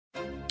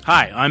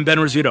Hi, I'm Ben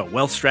Rizzuto,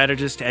 wealth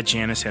strategist at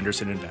Janus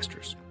Henderson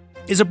Investors.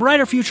 Is a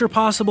brighter future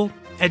possible?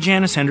 At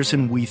Janus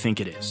Henderson, we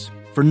think it is.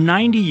 For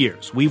 90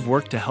 years, we've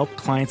worked to help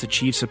clients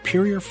achieve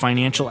superior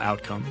financial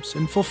outcomes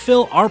and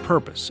fulfill our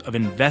purpose of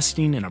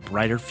investing in a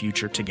brighter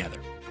future together.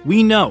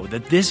 We know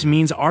that this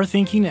means our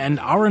thinking and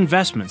our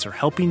investments are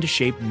helping to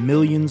shape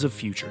millions of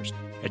futures.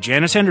 At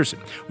Janus Henderson,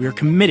 we are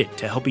committed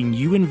to helping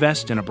you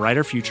invest in a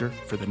brighter future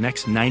for the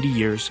next 90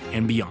 years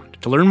and beyond.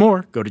 To learn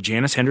more, go to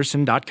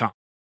janushenderson.com.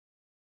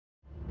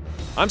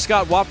 I'm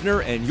Scott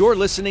Wapner, and you're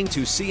listening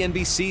to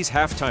CNBC's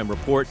Halftime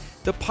Report,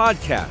 the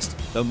podcast,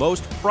 the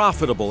most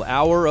profitable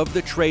hour of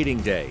the trading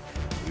day.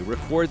 We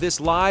record this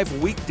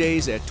live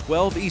weekdays at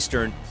 12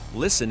 Eastern.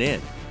 Listen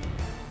in.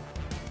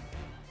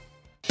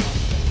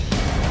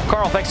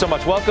 Carl, thanks so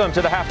much. Welcome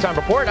to the Halftime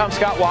Report. I'm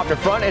Scott Wapner,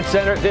 front and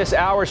center this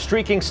hour.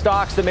 Streaking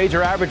stocks, the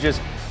major averages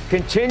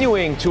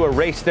continuing to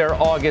erase their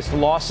August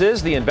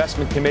losses. The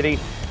investment committee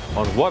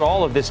on what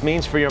all of this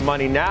means for your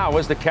money now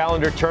as the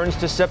calendar turns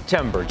to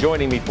September.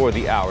 Joining me for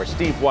the hour,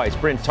 Steve Weiss,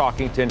 Bryn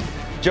Talkington,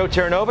 Joe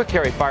Terranova,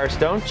 Kerry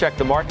Firestone. Check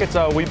the markets.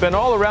 We've been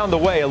all around the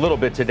way a little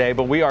bit today,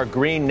 but we are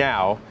green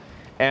now.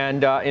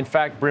 And in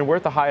fact, Bryn, we're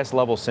at the highest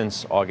level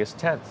since August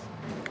 10th.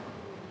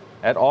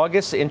 At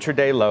August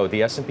intraday low,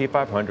 the S&P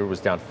 500 was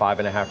down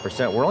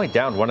 5.5%. We're only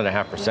down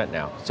 1.5%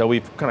 now. So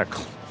we've kind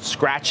of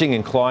scratching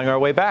and clawing our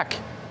way back.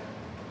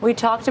 We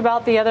talked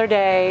about the other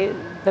day,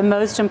 the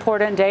most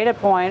important data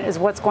point is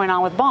what's going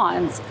on with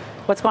bonds,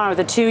 what's going on with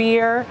the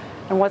 2-year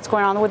and what's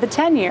going on with the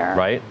 10-year.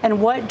 Right.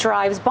 And what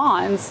drives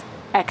bonds?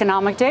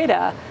 Economic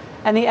data.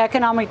 And the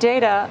economic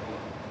data,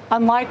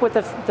 unlike what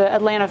the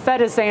Atlanta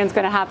Fed is saying is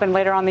going to happen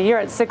later on the year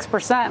at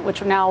 6%,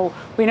 which now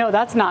we know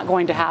that's not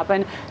going to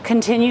happen,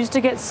 continues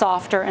to get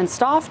softer and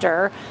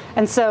softer.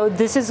 And so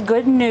this is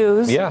good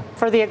news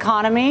for the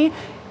economy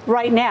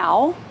right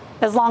now,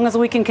 as long as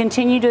we can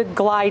continue to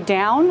glide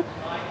down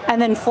and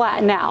then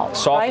flatten out.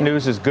 Soft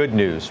news is good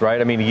news,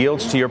 right? I mean,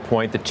 yields, to your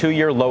point, the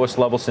 2-year lowest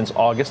level since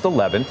August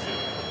 11th.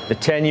 The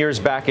 10 years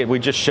back, we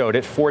just showed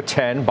it,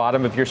 410,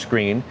 bottom of your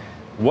screen.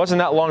 Wasn't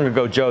that long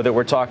ago, Joe, that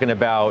we're talking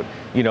about,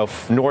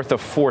 north of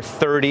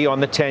 430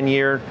 on the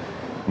 10-year.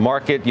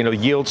 Market,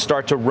 yields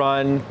start to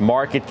run.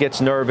 Market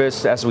gets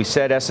nervous. As we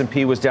said,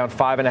 S&P was down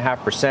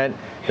 5.5%.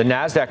 The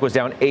NASDAQ was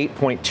down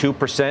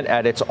 8.2%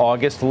 at its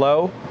August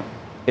low.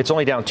 It's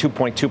only down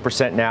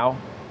 2.2% now.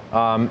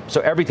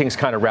 So everything's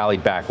kind of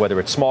rallied back, whether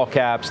it's small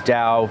caps,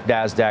 Dow,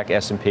 NASDAQ,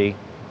 S&P.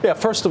 Yeah,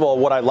 first of all,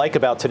 what I like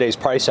about today's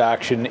price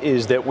action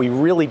is that we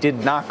really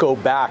did not go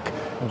back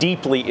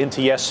deeply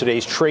into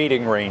yesterday's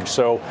trading range.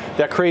 So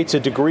that creates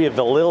a degree of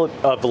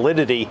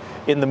validity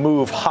in the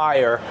move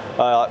higher.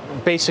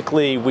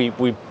 Basically,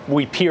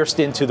 we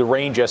pierced into the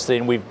range yesterday,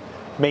 and we've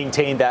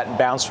maintained that and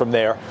bounced from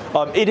there.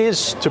 It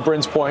is, to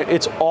Bryn's point,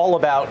 it's all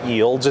about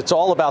yields. It's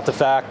all about the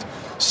fact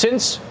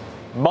since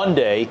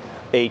Monday,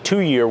 a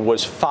 2-year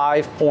was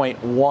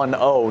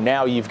 5.10.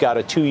 Now you've got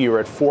a 2-year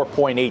at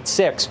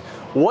 4.86.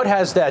 What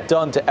has that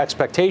done to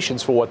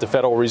expectations for what the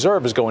Federal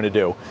Reserve is going to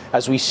do?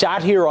 As we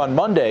sat here on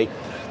Monday,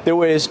 there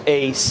was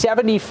a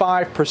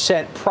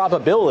 75%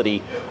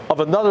 probability of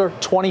another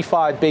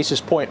 25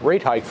 basis point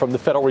rate hike from the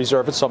Federal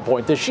Reserve at some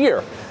point this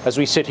year. As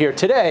we sit here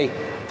today,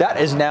 that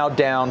is now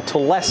down to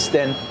less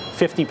than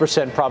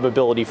 50%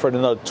 probability for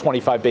another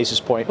 25 basis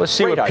point. Let's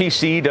see what hike.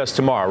 PCE does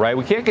tomorrow, right?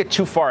 We can't get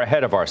too far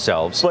ahead of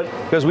ourselves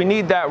because we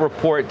need that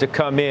report to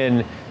come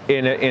in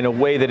a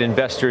way that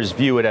investors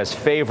view it as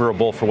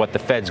favorable for what the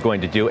Fed's going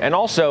to do, and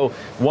also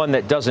one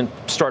that doesn't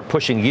start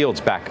pushing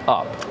yields back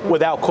up.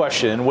 Without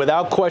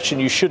question,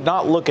 you should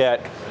not look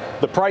at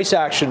the price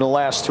action in the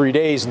last 3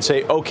 days and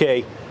say,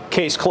 okay,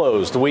 case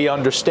closed. We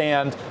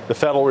understand the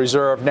Federal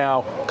Reserve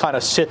now kind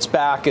of sits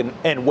back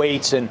and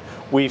waits, and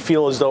we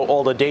feel as though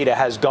all the data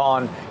has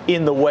gone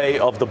in the way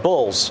of the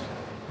bulls.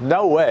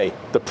 No way.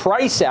 The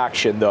price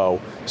action,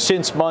 though,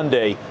 since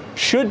Monday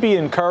should be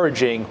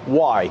encouraging.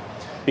 Why?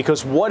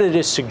 Because what it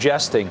is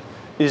suggesting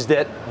is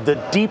that the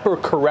deeper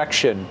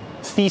correction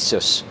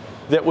thesis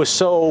that was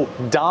so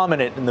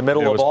dominant in the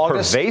middle of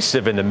August.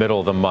 Pervasive in the middle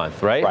of the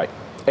month, right? Right.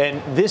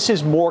 And this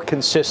is more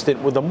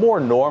consistent with a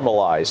more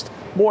normalized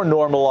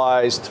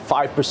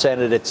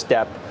 5% at its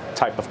step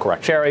type of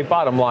correction. Sherry,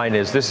 bottom line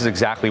is this is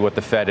exactly what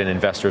the Fed and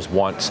investors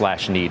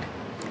want/need.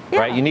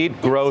 Right? You need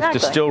growth to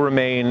still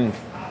remain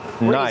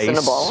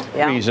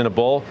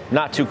reasonable,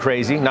 not too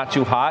crazy, not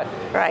too hot.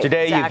 Right,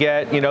 Today you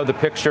get, the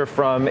picture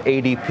from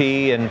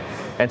ADP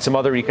and some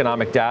other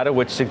economic data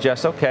which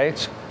suggests, okay,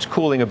 it's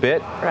cooling a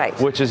bit, right,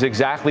 which is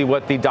exactly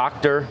what the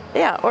doctor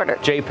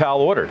ordered. Jay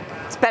Powell ordered.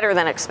 It's better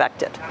than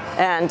expected.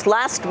 And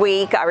last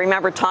week, I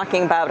remember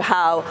talking about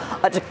how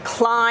a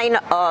decline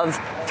of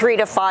 3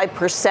 to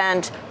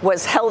 5%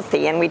 was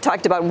healthy. And we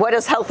talked about what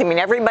is healthy. I mean,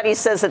 everybody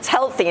says it's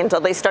healthy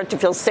until they start to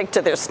feel sick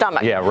to their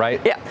stomach. Yeah,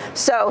 right. Yeah.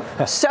 So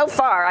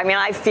far, I mean,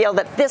 I feel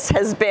that this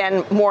has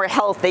been more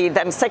healthy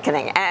than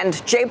sickening.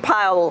 And Jay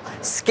Powell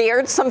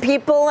scared some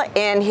people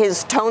in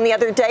his tone the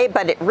other day,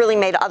 but it really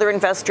made other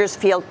investors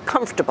feel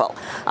comfortable.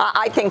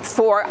 I think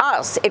for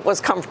us, it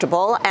was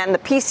comfortable, and the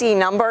PCE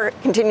number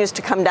continues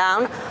to come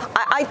down.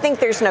 I think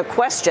there's no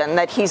question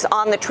that he's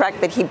on the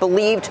track that he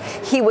believed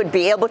he would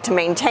be able to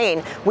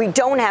maintain. We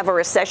don't have a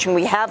recession.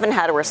 We haven't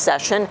had a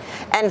recession.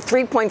 And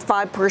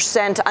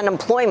 3.5%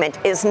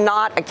 unemployment is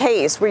not a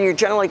case where you're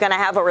generally going to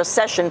have a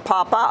recession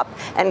pop up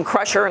and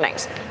crush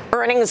earnings.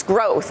 Earnings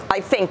growth, I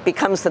think,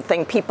 becomes the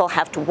thing people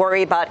have to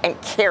worry about and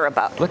care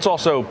about. Let's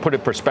also put in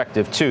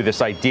perspective, too,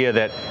 this idea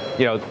that,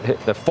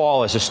 the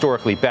fall is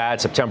historically bad,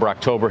 September,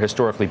 October,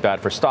 historically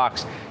bad for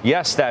stocks.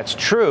 Yes, that's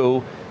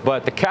true,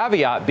 but the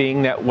caveat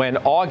being that when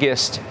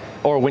August,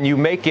 or when you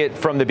make it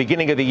from the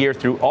beginning of the year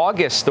through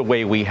August the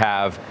way we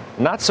have,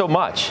 not so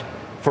much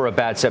for a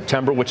bad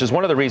September, which is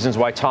one of the reasons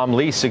why Tom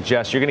Lee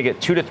suggests you're going to get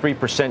 2 to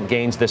 3%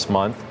 gains this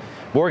month.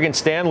 Morgan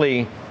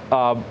Stanley,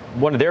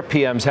 one of their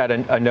PMs had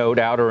a note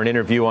out or an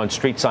interview on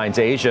Street Signs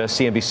Asia,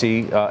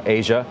 CNBC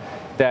Asia,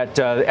 that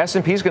the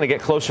S&P is going to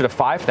get closer to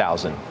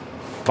 5,000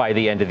 by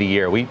the end of the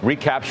year. We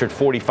recaptured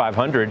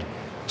 4,500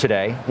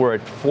 today. We're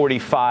at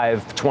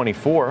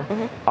 4,524.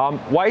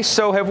 Why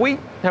so? Have we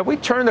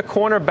turned the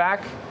corner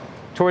back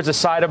towards the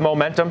side of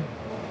momentum?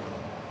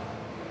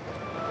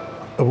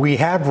 We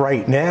have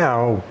right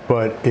now,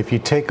 but if you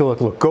take a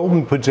look,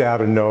 Goldman puts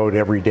out a note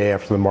every day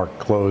after the market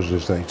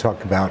closes. They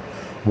talk about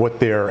what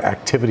their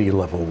activity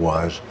level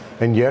was.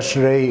 And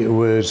yesterday it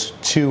was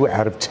 2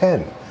 out of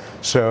 10.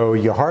 So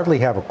you hardly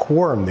have a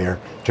quorum there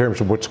in terms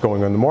of what's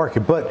going on in the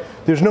market. But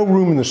there's no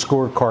room in the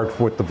scorecard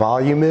for what the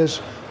volume is.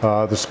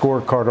 The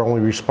scorecard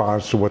only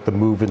responds to what the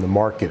move in the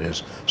market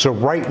is. So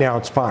right now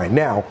it's fine.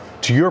 Now,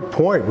 to your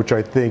point, which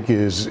I think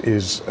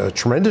is a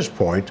tremendous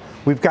point,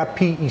 we've got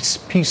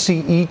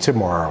PCE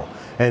tomorrow.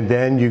 And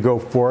then you go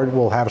forward,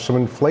 we'll have some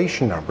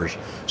inflation numbers.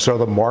 So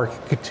the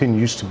market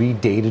continues to be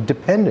data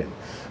dependent.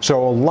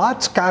 So a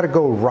lot's got to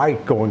go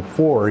right going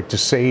forward to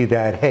say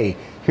that, hey,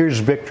 here's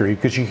victory,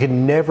 because you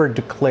can never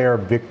declare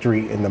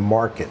victory in the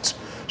markets.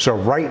 So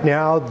right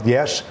now,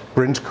 yes,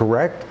 Bryn's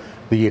correct.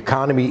 The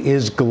economy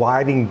is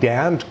gliding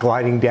down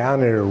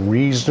at a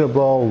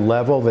reasonable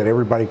level that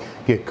everybody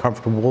get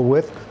comfortable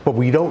with, but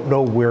we don't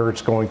know where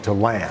it's going to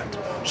land.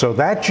 So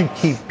that should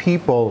keep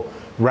people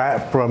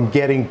from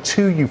getting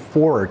too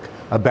euphoric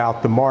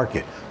about the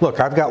market. Look,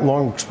 I've got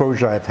long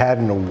exposure I've had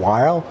in a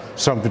while.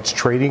 Some of it's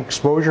trading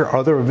exposure,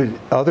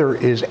 other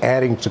is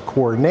adding to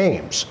core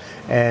names.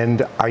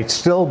 And I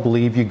still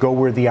believe you go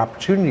where the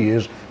opportunity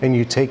is and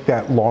you take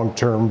that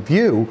long-term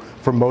view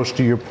for most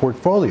of your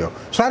portfolio.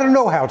 So I don't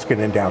know how it's going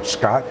to end out,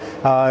 Scott.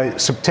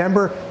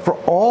 September, for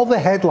all the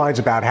headlines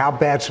about how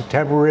bad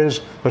September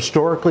is,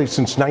 historically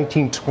since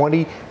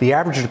 1920, the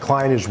average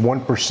decline is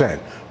 1%.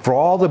 For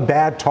all the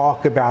bad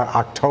talk about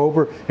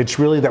October, it's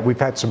really that we've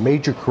had some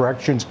major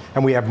corrections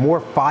and we have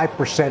more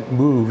 5%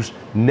 moves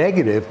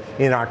negative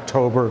in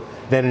October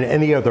than in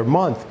any other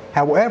month.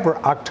 However,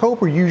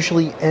 October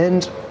usually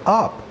ends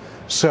up.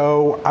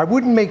 So I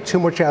wouldn't make too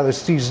much out of the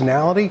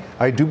seasonality.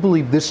 I do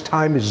believe this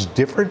time is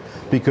different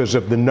because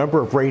of the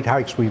number of rate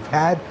hikes we've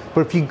had.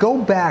 But if you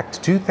go back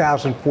to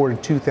 2004 to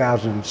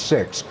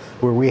 2006,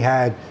 where we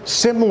had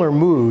similar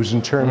moves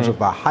in terms of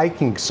the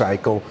hiking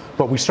cycle,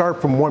 but we start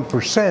from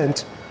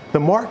 1%, the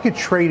market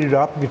traded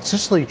up,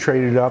 consistently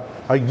traded up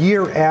a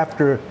year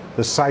after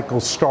the cycle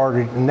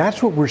started. And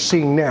that's what we're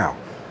seeing now.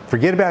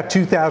 Forget about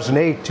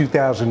 2008,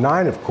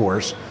 2009, of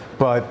course,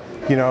 but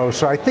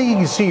so I think you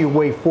can see your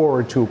way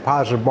forward to a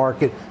positive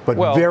market, but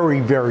very,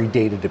 very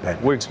data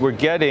dependent. We're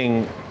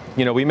getting,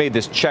 we made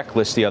this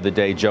checklist the other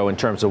day, Joe, in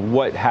terms of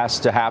what has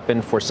to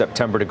happen for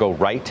September to go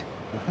right.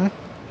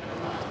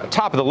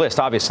 Top of the list,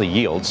 obviously,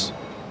 yields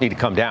need to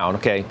come down.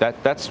 Okay,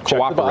 that's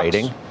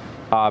cooperating.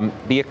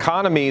 The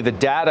economy, the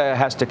data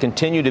has to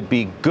continue to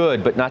be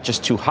good, but not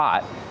just too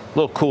hot. A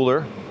little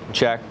cooler.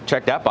 Check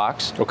that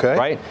box. Okay.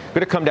 Right?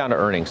 Going to come down to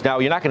earnings. Now,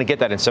 you're not going to get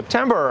that in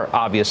September,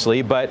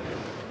 obviously, but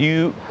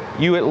you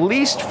at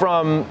least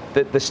from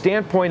the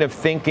standpoint of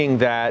thinking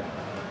that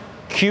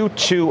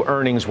Q2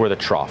 earnings were the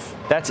trough.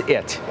 That's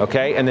it,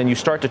 okay? And then you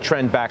start to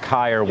trend back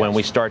higher when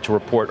we start to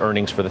report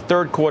earnings for the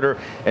third quarter,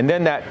 and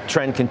then that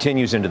trend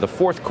continues into the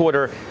fourth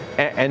quarter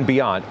and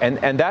beyond.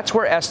 And that's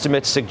where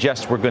estimates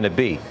suggest we're going to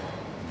be.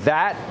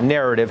 That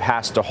narrative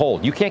has to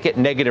hold. You can't get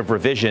negative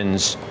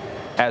revisions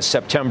as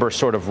September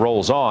sort of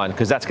rolls on,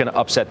 because that's going to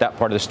upset that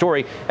part of the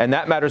story. And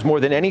that matters more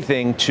than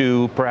anything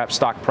to perhaps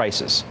stock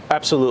prices.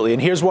 Absolutely.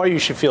 And here's why you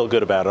should feel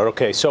good about it.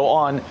 Okay, so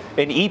on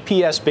an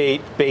EPS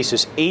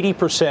basis,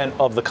 80%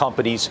 of the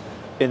companies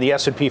in the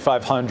S&P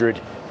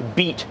 500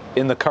 beat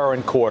in the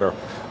current quarter.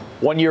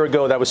 1 year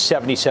ago, that was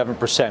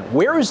 77%.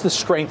 Where is the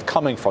strength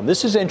coming from?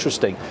 This is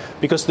interesting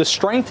because the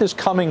strength is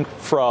coming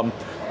from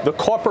the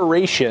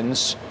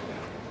corporations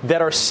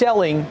that are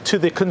selling to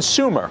the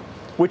consumer,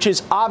 which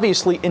is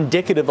obviously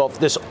indicative of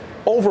this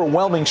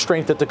overwhelming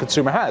strength that the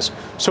consumer has.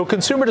 So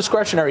consumer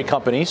discretionary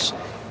companies,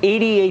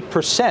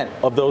 88%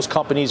 of those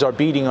companies are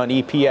beating on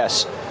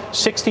EPS.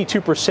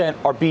 62%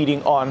 are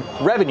beating on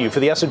revenue. For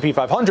the S&P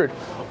 500,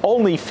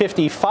 only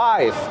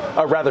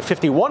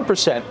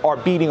 51% are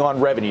beating on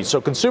revenue. So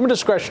consumer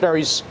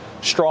discretionary is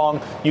strong.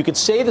 You could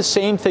say the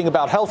same thing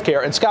about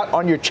healthcare. And Scott,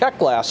 on your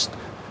checklist,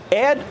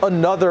 add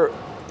another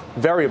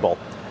variable.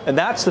 And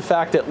that's the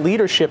fact that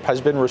leadership has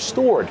been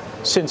restored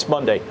since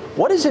Monday.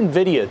 What has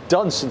NVIDIA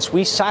done since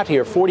we sat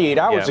here 48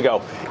 hours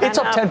ago? It's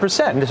up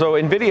 10%. So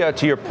NVIDIA,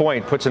 to your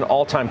point, puts an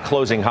all-time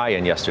closing high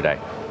in yesterday,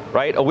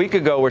 right? A week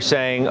ago, we're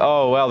saying,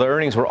 oh, well, the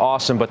earnings were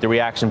awesome, but the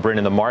reaction, Bryn,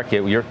 in the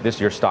market,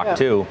 your stock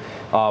too,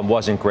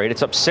 wasn't great.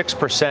 It's up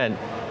 6%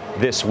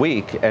 this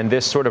week, and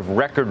this sort of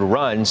record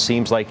run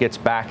seems like it's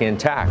back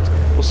intact.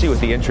 We'll see what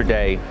the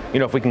intraday,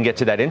 if we can get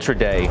to that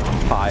intraday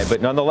high,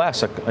 but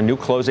nonetheless, a new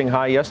closing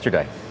high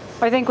yesterday.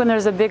 I think when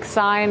there's a big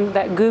sign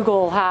that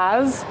Google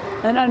has,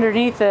 and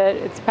underneath it,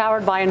 it's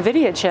powered by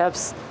NVIDIA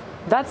chips,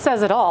 that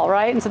says it all,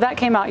 right? And so that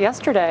came out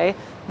yesterday,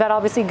 that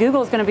obviously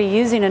Google is going to be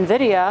using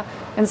NVIDIA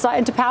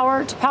inside to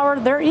power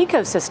their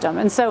ecosystem.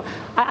 And so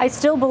I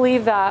still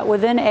believe that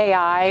within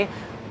AI,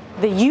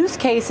 the use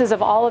cases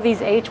of all of these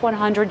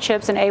H100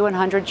 chips and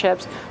A100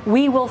 chips,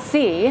 we will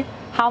see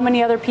how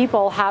many other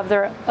people have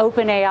their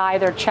OpenAI,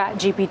 their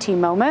ChatGPT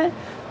moment.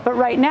 But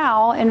right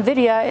now,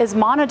 NVIDIA is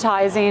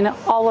monetizing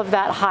all of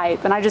that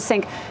hype. And I just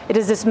think it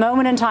is this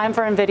moment in time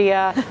for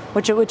NVIDIA,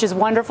 which is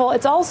wonderful.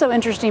 It's also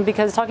interesting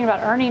because talking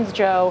about earnings,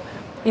 Joe,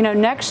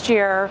 next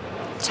year,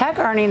 tech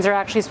earnings are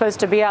actually supposed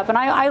to be up. And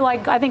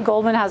I think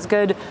Goldman has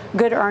good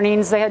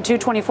earnings. They had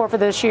 $224 for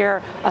this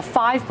year, a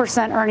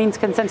 5% earnings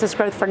consensus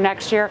growth for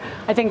next year.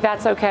 I think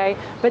that's okay.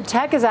 But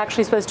tech is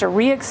actually supposed to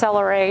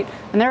reaccelerate,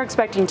 and they're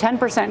expecting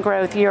 10%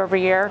 growth year over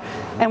year.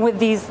 And with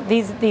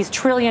these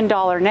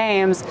trillion-dollar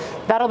names,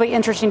 that'll be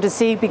interesting to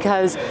see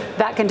because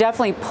that can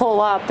definitely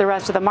pull up the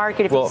rest of the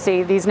market if you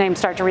see these names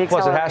start to reaccelerate.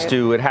 Plus,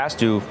 it has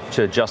to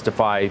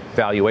justify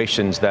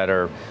valuations that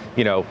are,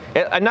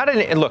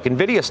 look,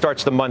 NVIDIA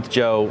starts the month,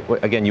 Joe.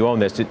 Again, you own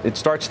this. It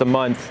starts the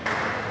month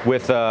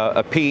with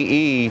a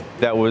PE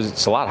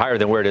it's a lot higher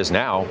than where it is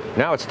now.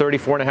 Now it's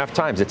 34.5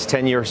 times. It's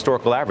 10-year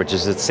historical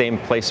averages. It's the same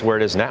place where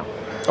it is now.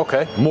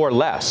 Okay. More or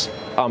less.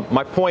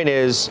 My point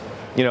is,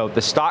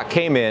 the stock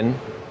came in.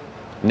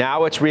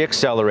 Now it's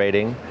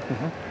reaccelerating.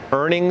 Mm-hmm.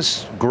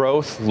 Earnings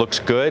growth looks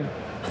good.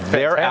 Fantastic.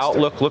 Their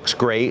outlook looks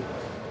great.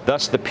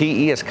 Thus, the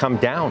PE has come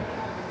down.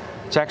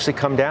 It's actually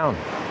come down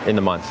in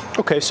the month.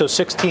 Okay, so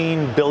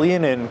 $16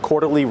 billion in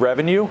quarterly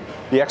revenue.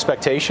 The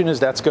expectation is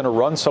that's going to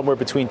run somewhere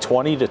between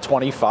 $20 to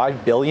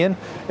 $25 billion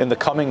in the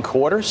coming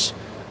quarters.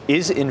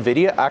 Is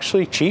NVIDIA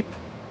actually cheap,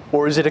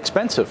 or is it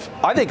expensive?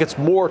 I think it's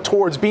more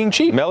towards being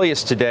cheap.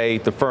 Melius today,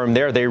 the firm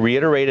there, they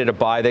reiterated a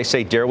buy. They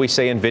say, dare we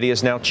say NVIDIA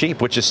is now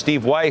cheap, which is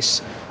Steve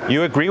Weiss.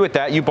 You agree with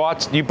that? You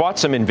bought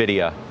some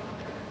NVIDIA.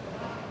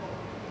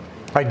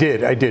 I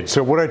did.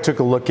 So what I took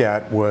a look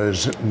at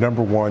was,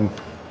 number one,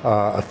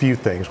 a few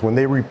things. When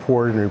they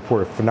reported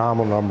a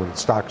phenomenal number, the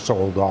stock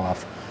sold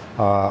off.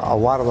 A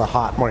lot of the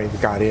hot money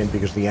that got in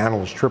because the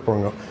analysts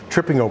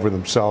tripping over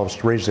themselves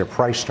to raise their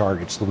price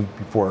targets the week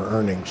before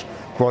earnings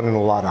brought in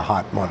a lot of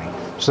hot money.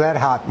 So that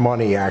hot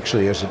money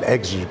actually, as an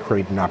exit,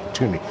 created an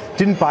opportunity.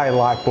 Didn't buy a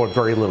lot, bought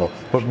very little.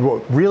 But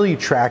what really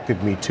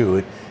attracted me to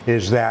it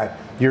is that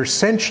you're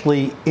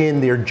essentially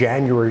in their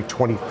January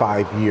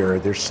 25 year.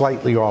 They're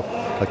slightly off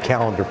a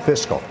calendar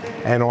fiscal.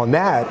 And on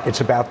that,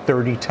 it's about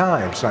 30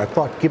 times. And I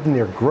thought, given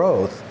their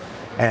growth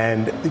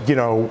and,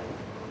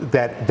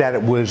 that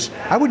it was,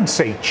 I wouldn't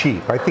say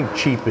cheap. I think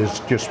cheap is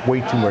just way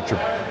too much of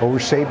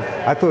overstatement.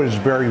 I thought it was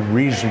very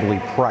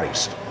reasonably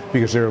priced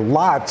because there are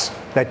lots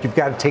that you've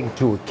got to take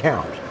into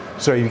account.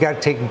 So you've got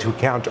to take into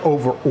account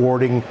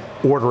ordering.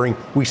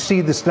 We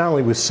see this not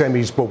only with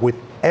semis, but with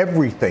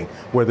everything,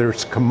 whether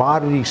it's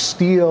commodity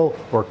steel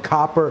or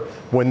copper.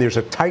 When there's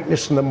a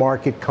tightness in the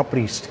market,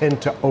 companies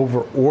tend to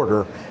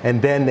overorder, and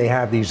then they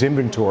have these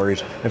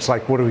inventories. It's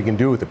like, what are we going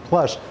to do with it?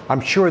 Plus, I'm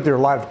sure there are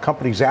a lot of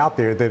companies out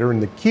there that are in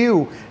the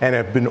queue and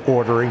have been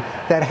ordering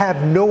that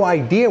have no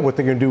idea what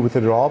they're going to do with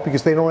it at all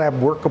because they don't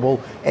have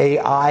workable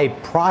AI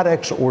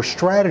products or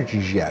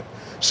strategies yet.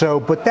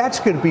 So, but that's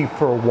going to be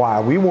for a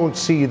while. We won't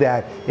see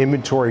that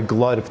inventory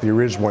glut, if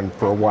there is one,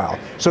 for a while.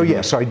 So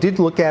so I did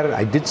look at it.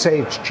 I did say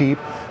it's cheap.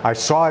 I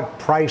saw it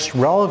priced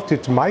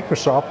relative to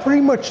Microsoft,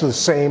 pretty much the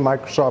same.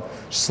 Microsoft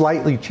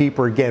slightly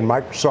cheaper. Again,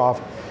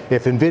 Microsoft,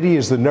 if NVIDIA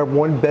is the number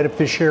one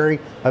beneficiary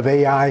of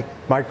AI,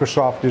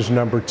 Microsoft is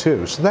number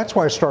two. So that's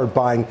why I started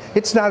buying.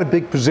 It's not a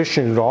big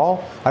position at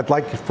all. I'd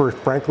like to,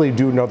 frankly,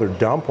 do another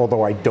dump,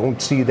 although I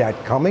don't see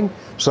that coming,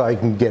 so I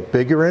can get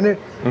bigger in it.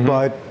 Mm-hmm.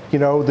 But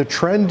the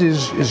trend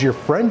is your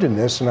friend in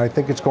this, and I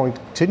think it's going to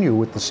continue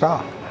with the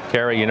stock.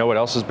 Carrie, you know what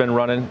else has been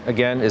running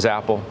again is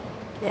Apple.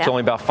 Yeah. It's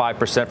only about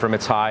 5% from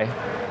its high.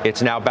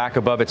 It's now back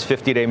above its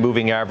 50-day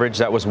moving average.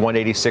 That was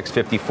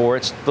 186.54.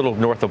 It's a little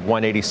north of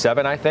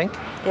 187, I think,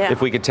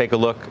 if we could take a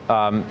look.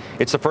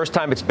 It's the first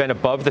time it's been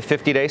above the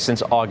 50-day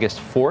since August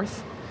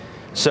 4th.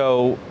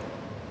 So,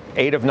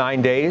 8 of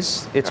 9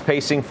 days it's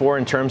pacing for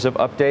in terms of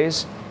up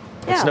days.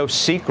 Yeah. It's no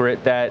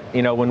secret that,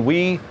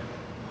 when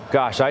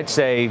I'd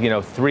say,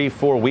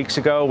 3-4 weeks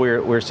ago,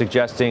 we're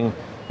suggesting,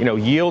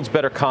 yields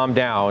better calm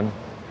down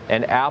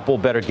and Apple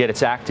better get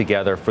its act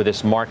together for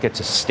this market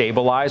to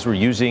stabilize. We're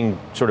using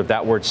sort of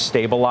that word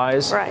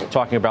stabilize, right.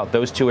 Talking about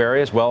those two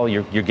areas. Well,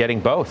 you're getting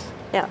both.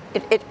 Yeah,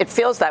 it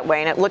feels that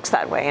way and it looks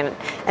that way.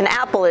 And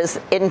Apple is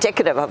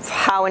indicative of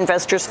how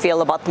investors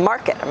feel about the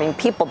market. I mean,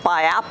 people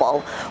buy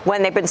Apple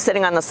when they've been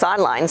sitting on the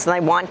sidelines and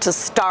they want to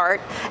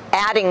start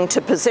adding to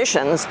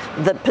positions.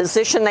 The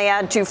position they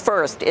add to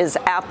first is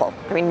Apple.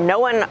 I mean,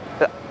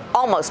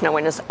 almost no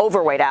one is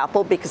overweight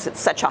Apple because it's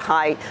such a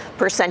high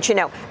percent.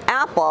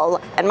 Apple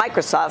and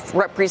Microsoft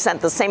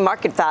represent the same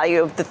market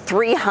value of the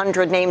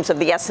 300 names of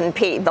the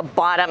S&P, the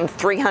bottom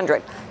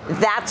 300.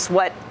 That's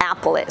what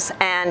Apple is.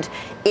 And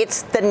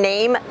it's the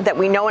name that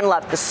we know and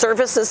love. The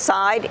services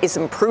side is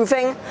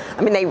improving.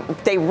 I mean,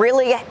 they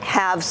really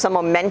have some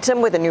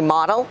momentum with a new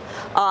model.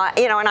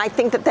 And I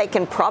think that they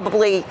can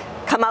probably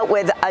come out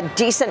with a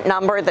decent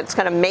number that's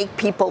going to make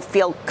people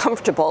feel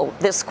comfortable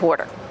this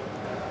quarter.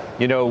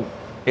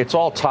 It's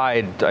all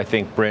tied, I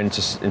think, Bryn,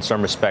 in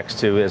some respects,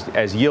 to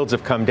as yields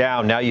have come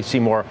down. Now you see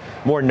more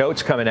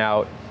notes coming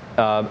out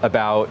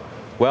about,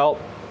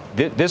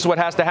 this is what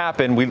has to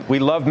happen. We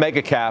love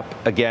mega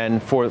cap again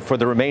for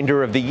the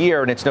remainder of the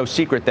year, and it's no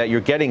secret that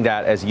you're getting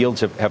that as yields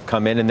have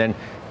come in, and then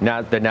now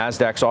the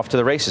NASDAQ's off to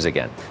the races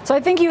again. So I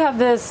think you have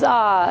this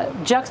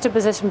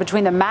juxtaposition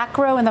between the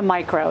macro and the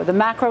micro. The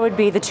macro would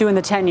be the 2 and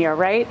the 10-year,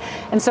 right?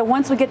 And so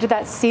once we get to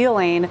that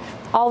ceiling,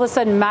 all of a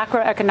sudden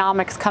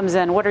macroeconomics comes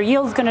in. What are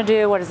yields going to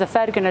do? What is the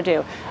Fed going to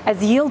do?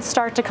 As yields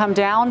start to come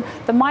down,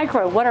 the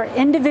micro, what are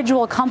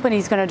individual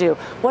companies going to do?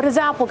 What is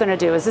Apple going to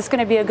do? Is this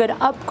going to be a good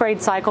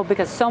upgrade cycle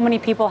because so many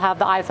people have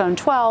the iPhone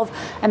 12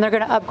 and they're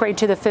going to upgrade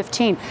to the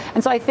 15?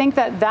 And so I think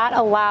that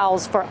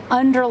allows for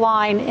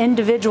underlying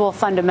individual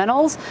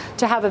fundamentals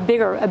to have a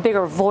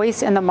bigger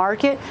voice in the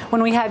market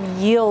when we have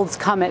yields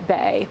come at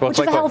bay, which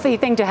is a healthy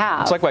thing to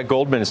have. It's like what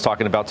Goldman is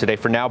talking about today.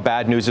 For now,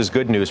 bad news is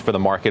good news for the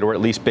market, or at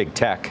least big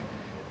tech.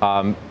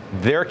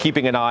 They're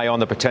keeping an eye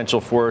on the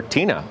potential for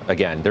TINA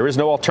again. There is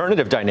no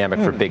alternative dynamic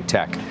for big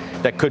tech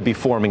that could be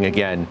forming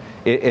again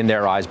in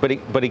their eyes.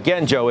 But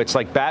again, Joe, it's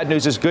like bad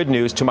news is good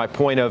news, to my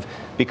point of,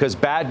 because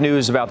bad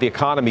news about the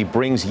economy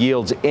brings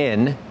yields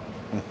in,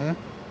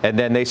 and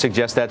then they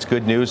suggest that's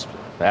good news,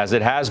 as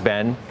it has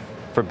been,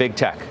 for big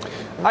tech.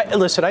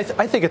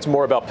 I think it's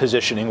more about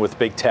positioning with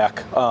big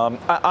tech.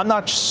 I'm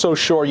not so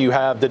sure you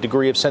have the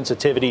degree of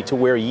sensitivity to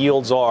where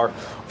yields are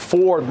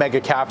for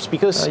mega caps,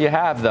 because you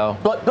have, though.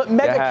 But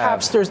mega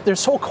caps, they're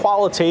so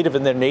qualitative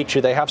in their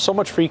nature. They have so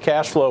much free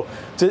cash flow.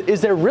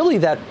 Is there really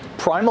that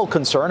primal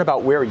concern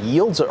about where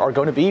yields are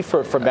going to be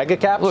for mega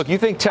caps? Look, you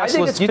think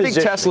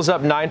Tesla's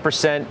up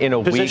 9% in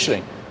a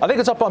positioning. week? I think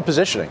it's up on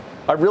positioning.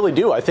 I really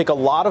do. I think a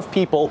lot of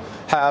people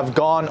have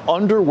gone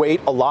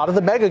underweight a lot of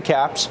the mega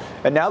caps,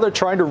 and now they're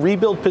trying to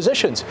rebuild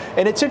positions.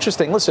 And it's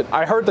interesting. Listen,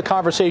 I heard the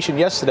conversation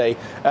yesterday,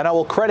 and I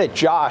will credit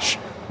Josh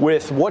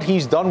with what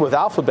he's done with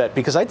Alphabet,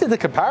 because I did the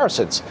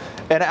comparisons.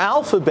 And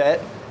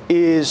Alphabet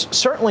is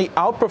certainly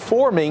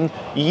outperforming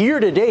year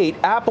to date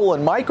Apple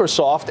and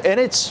Microsoft, and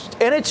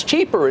it's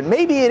cheaper, and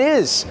maybe it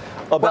is.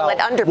 Well, it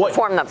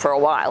underperformed them for a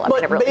while.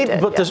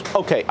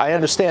 Okay, I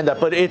understand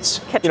that, but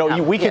it's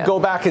we could go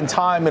back in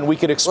time and we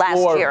could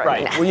explore. Last year,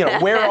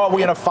 right? Where are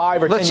we in a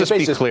 5 or 10 year basis?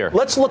 Let's just be clear.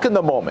 Let's look in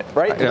the moment,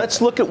 right? Yeah. Let's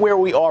look at where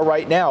we are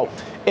right now,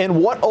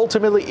 and what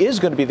ultimately is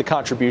going to be the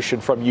contribution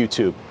from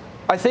YouTube.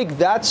 I think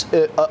that's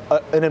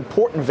an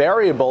important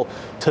variable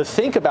to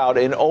think about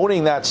in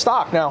owning that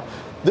stock. Now,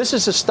 this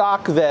is a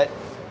stock that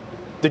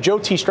the Joe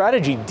T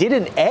strategy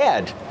didn't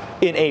add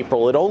in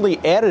April. It only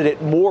added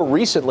it more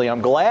recently.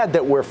 I'm glad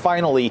that we're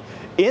finally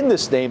in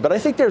this name, but I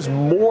think there's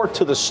more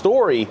to the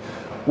story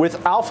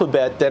with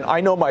Alphabet than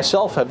I know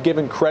myself have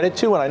given credit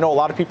to, and I know a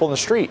lot of people in the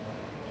street.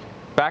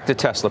 Back to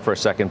Tesla for a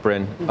second,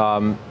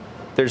 Bryn.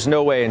 There's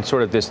no way in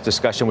sort of this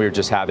discussion we were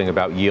just having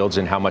about yields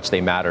and how much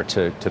they matter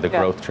to the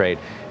growth trade.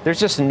 There's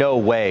just no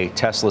way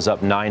Tesla's up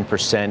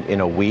 9%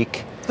 in a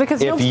week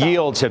if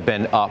yields have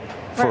been up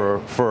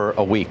for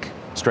a week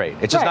straight.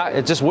 It's just not.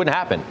 It just wouldn't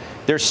happen.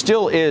 There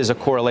still is a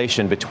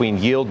correlation between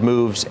yield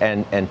moves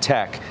and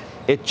tech.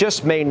 It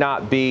just may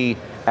not be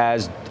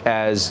as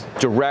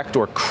direct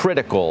or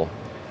critical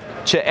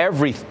to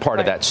every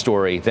part of that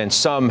story than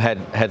some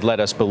had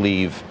led us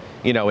believe,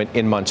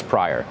 in months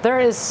prior.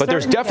 But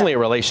there's definitely a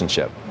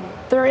relationship.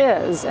 There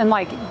is, and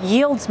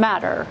yields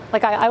matter.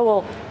 I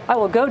will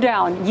go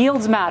down.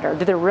 Yields matter.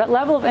 Do the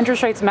level of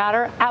interest rates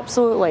matter?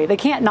 Absolutely. They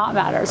can't not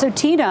matter. So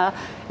TINA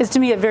is, to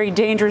me, a very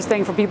dangerous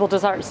thing for people to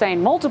start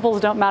saying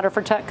multiples don't matter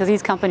for tech because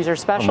these companies are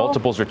special. Well,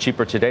 multiples are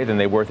cheaper today than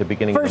they were at the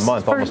beginning of the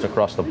month, almost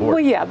across the board. Well,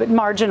 yeah, but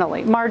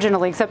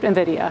marginally, except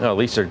NVIDIA. No, at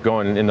least they're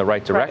going in the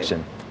right direction.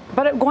 Right.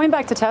 But going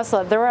back to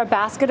Tesla, there are a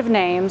basket of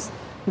names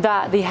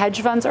that the hedge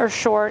funds are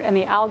short and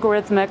the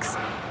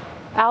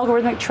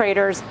algorithmic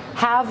traders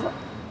have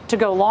to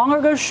go long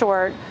or go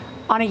short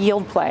on a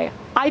yield play.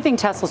 I think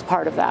Tesla's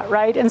part of that,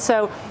 right? And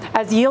so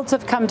as yields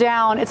have come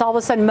down, it's all of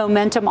a sudden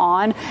momentum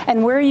on.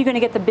 And where are you going to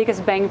get the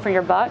biggest bang for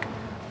your buck?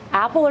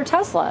 Apple or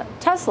Tesla?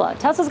 Tesla.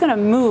 Tesla's going to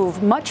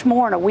move much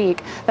more in a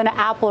week than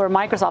Apple or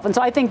Microsoft. And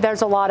so I think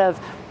there's a lot of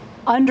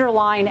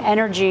underlying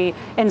energy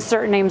in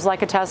certain names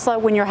like a Tesla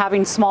when you're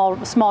having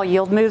small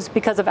yield moves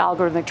because of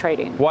algorithmic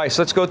trading. Weiss,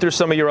 let's go through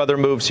some of your other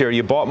moves here.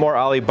 You bought more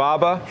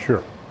Alibaba.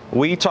 Sure.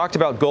 We talked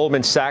about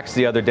Goldman Sachs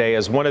the other day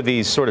as one of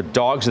these sort of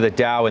dogs of the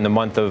Dow in the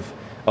month of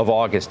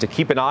August to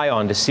keep an eye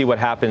on to see what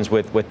happens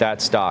with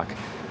that stock.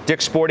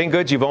 Dick's Sporting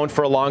Goods, you've owned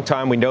for a long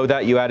time. We know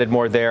that. You added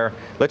more there.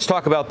 Let's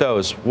talk about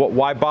those.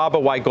 Why Baba?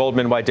 Why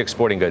Goldman? Why Dick's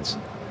Sporting Goods?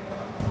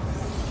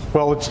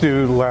 Well, let's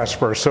do the last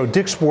first. So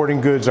Dick's Sporting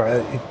Goods,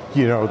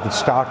 the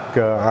stock,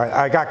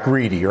 I got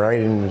greedy, right?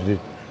 And it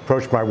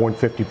approached my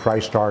 150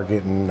 price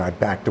target and I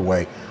backed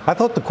away. I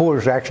thought the quarter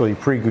was actually a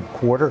pretty good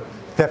quarter.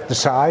 Theft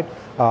aside,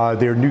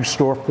 their new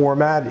store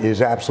format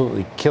is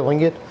absolutely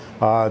killing it.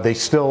 They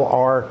still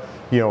are,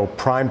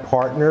 prime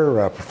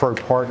partner,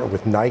 preferred partner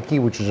with Nike,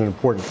 which is an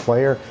important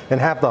player, and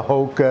have the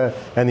Hoka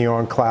and the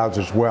On Clouds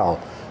as well.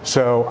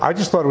 So I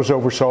just thought it was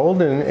oversold,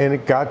 and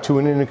it got to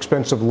an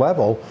inexpensive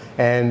level.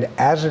 And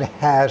as it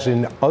has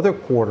in other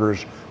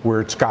quarters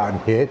where it's gotten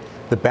hit,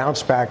 the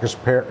bounce back is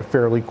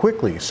fairly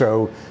quickly.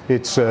 So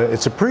it's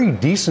a pretty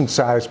decent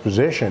sized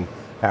position,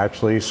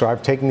 actually. So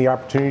I've taken the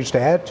opportunities to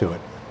add to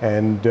it.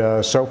 And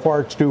so far,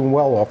 it's doing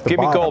well off the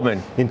bottom. Give me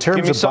Goldman. In terms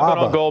Give me of something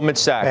Baba, on Goldman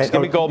Sachs.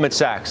 Give me Goldman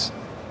Sachs.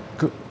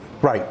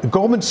 Right.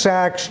 Goldman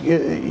Sachs,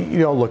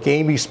 look,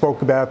 Amy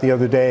spoke about it the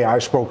other day. I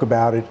spoke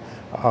about it.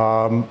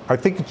 I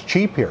think it's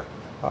cheap here.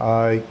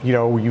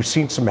 You've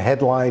seen some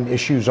headline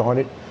issues on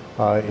it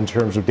in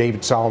terms of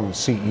David Solomon, the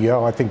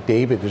CEO. I think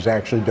David has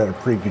actually done a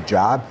pretty good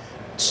job.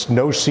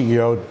 No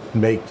CEO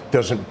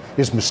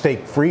is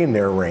mistake-free in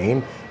their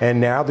reign,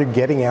 and now they're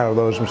getting out of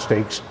those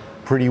mistakes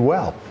pretty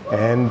well.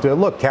 And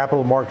look,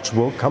 capital markets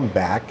will come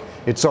back.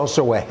 It's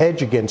also a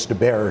hedge against a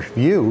bearish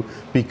view,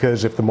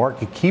 because if the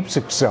market keeps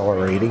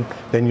accelerating,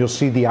 then you'll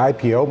see the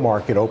IPO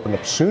market open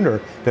up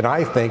sooner than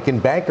I think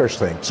and bankers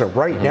think. So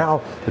right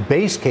now, the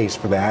base case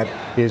for that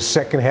is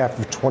second half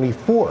of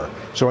 24.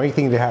 So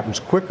anything that happens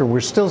quicker,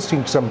 we're still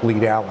seeing some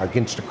bleed out like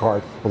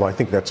Instacart, although I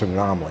think that's an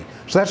anomaly.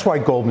 So that's why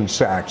Goldman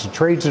Sachs. It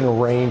trades in a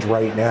range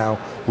right now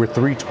where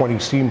 320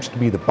 seems to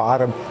be the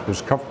bottom. It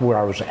was comfortable where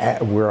I was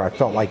at, where I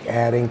felt like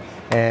adding,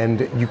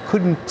 and you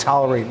couldn't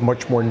tolerate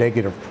much more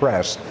negative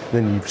press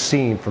than you've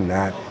seen from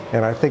that.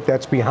 And I think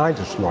that's behind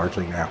us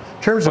largely now.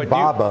 In terms of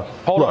Baba,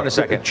 hold on a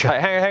second.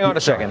 Hang on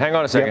a second,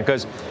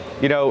 because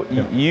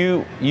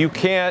you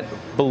can't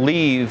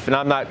believe, and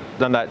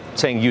I'm not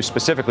saying you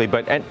specifically,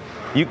 but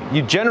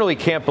you generally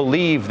can't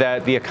believe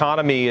that the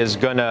economy is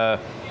going to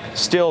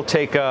still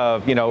take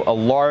a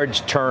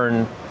large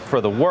turn for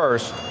the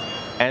worst,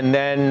 and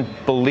then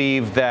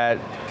believe that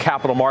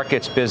capital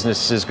markets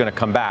business is going to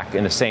come back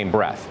in the same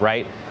breath,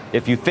 right?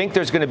 If you think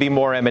there's going to be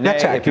more M&A,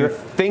 if you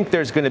think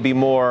there's going to be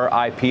more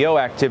IPO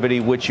activity,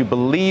 which you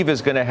believe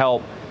is going to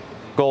help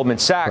Goldman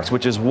Sachs,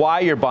 which is why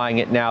you're buying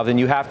it now, then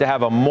you have to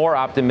have a more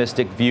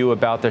optimistic view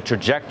about the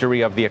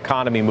trajectory of the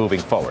economy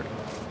moving forward.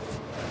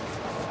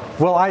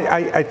 Well,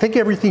 I think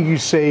everything you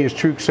say is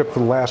true except for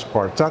the last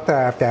part. It's not that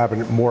I have to have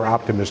a more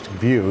optimistic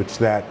view. It's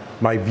that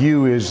my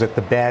view is that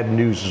the bad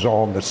news is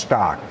all in the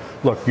stock.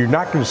 Look, you're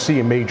not going to see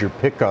a major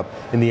pickup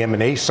in the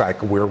M&A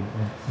cycle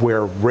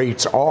where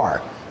rates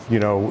are.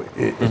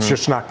 It's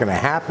just not going to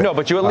happen. No,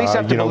 but you at least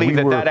have to believe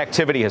that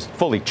activity has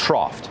fully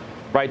troughed,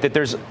 right? That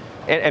there's,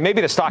 and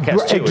maybe the stock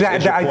has too.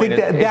 Exactly. I think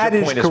that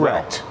is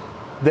correct.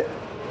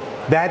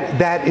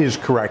 That is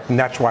correct, and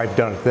that's why I've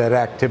done it. That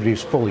activity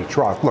is fully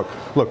troughed.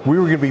 Look, we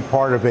were going to be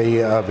part of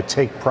a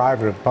take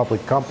private of a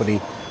public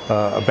company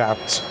about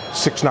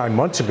 6-9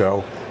 months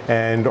ago,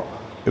 and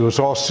it was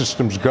all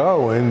systems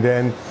go. And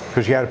then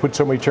because you had to put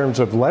so many terms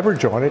of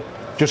leverage on it,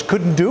 just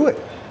couldn't do it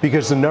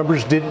because the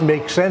numbers didn't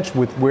make sense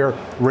with where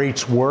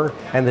rates were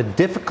and the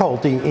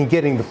difficulty in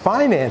getting the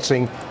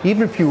financing,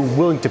 even if you were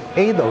willing to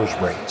pay those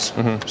rates.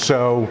 Mm-hmm.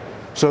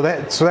 So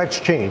that's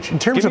changed. In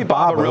terms of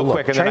Baba real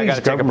quick, and then I got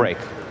to take a break.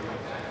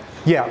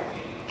 Yeah.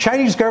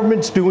 Chinese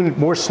government's doing it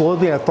more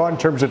slowly than I thought in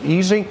terms of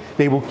easing.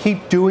 They will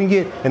keep doing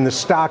it, and the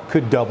stock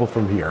could double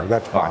from here.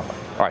 That's Baba.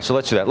 All right, so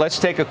let's do that. Let's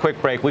take a quick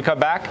break. We come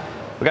back.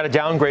 We got a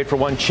downgrade for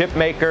one chip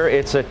maker.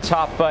 It's a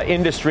top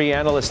industry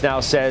analyst now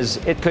says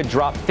it could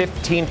drop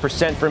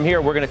 15% from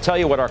here. We're going to tell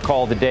you what our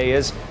call of the day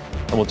is,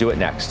 and we'll do it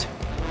next.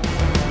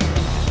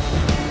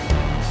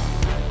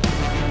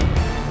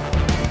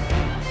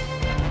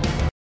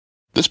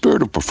 The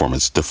spirit of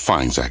performance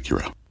defines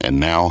Acura, and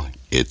now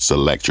it's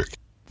electric.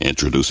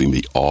 Introducing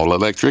the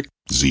all-electric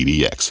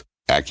ZDX,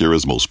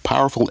 Acura's most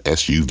powerful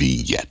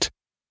SUV yet.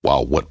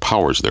 While what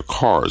powers their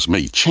cars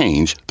may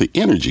change, the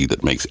energy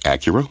that makes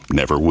Acura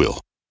never will.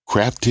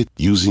 Crafted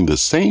using the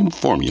same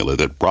formula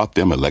that brought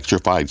them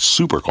electrified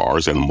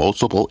supercars and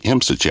multiple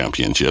IMSA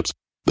championships,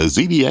 the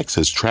ZDX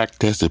has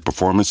track-tested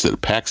performance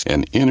that packs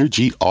an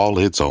energy all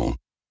its own.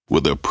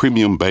 with a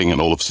premium Bang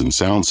 & Olufsen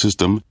sound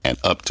system and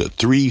up to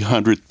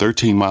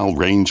 313-mile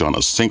range on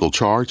a single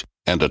charge,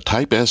 and a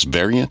Type S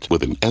variant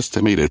with an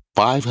estimated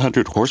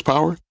 500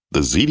 horsepower, the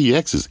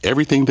ZDX is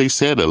everything they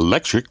said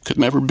electric could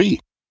never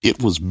be.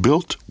 It was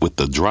built with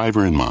the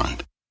driver in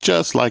mind,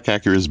 just like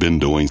Acura's been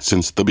doing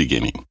since the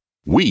beginning.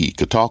 We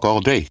could talk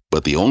all day,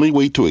 but the only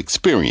way to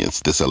experience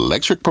this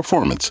electric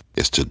performance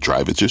is to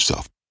drive it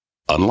yourself.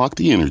 Unlock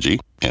the energy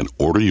and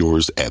order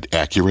yours at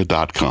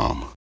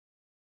Acura.com.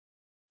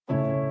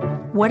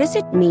 What does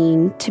it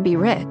mean to be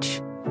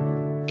rich?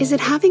 Is it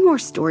having more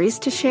stories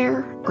to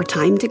share or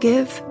time to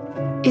give?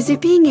 Is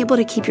it being able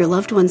to keep your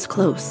loved ones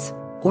close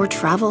or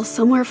travel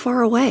somewhere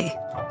far away?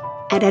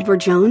 At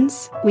Edward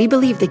Jones, we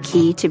believe the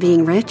key to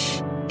being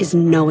rich is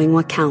knowing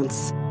what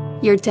counts.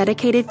 Your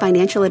dedicated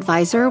financial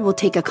advisor will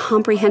take a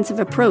comprehensive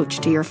approach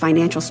to your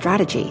financial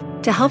strategy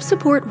to help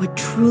support what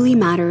truly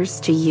matters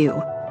to you.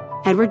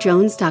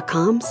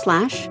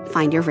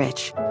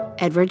 EdwardJones.com/findyourrich.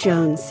 Edward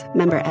Jones,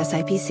 member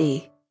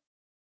SIPC.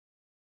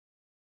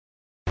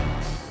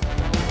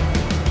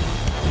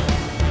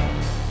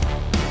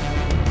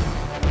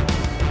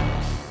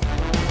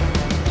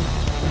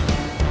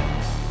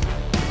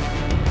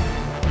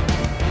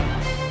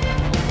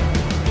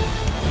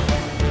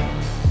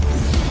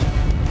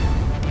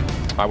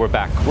 All right, we're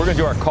back. We're going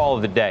to do our call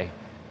of the day.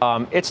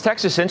 It's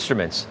Texas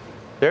Instruments.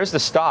 There's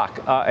the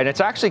stock, and it's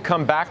actually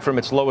come back from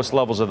its lowest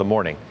levels of the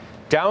morning.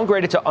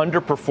 Downgraded to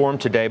underperform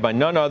today by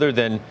none other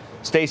than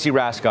Stacy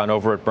Rasgon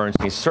over at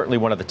Bernstein. He's certainly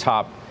one of the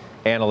top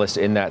analysts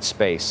in that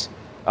space.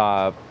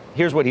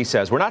 Here's what he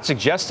says. We're not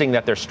suggesting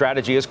that their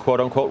strategy is quote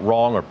unquote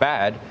wrong or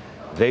bad.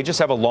 They just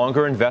have a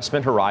longer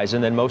investment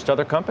horizon than most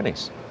other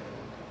companies.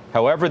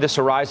 However, this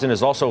horizon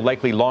is also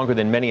likely longer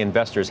than many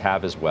investors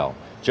have as well.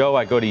 Joe,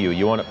 I go to you.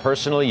 You own it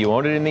personally. You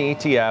own it in the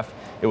ETF.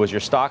 It was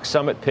your stock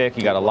summit pick.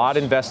 You got a lot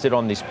invested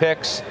on these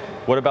picks.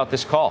 What about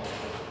this call?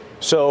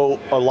 So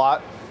a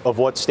lot of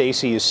what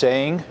Stacy is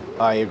saying,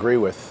 I agree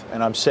with.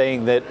 And I'm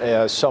saying that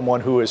as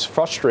someone who is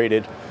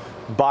frustrated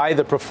by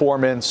the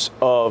performance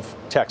of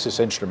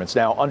Texas Instruments.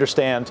 Now,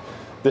 understand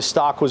the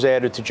stock was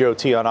added to Joe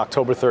T on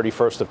October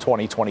 31st of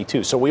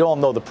 2022. So we all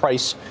know the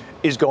price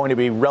is going to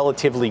be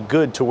relatively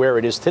good to where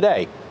it is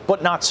today,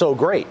 but not so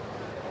great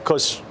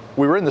because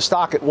we were in the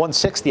stock at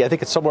 160. I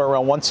think it's somewhere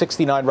around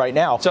 169 right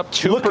now. It's up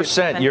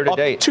 2% year to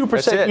date.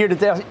 2% year to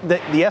date. The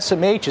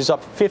SMH is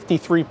up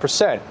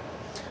 53%.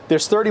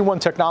 There's 31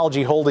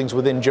 technology holdings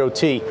within Joe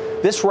T.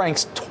 This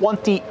ranks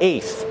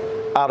 28th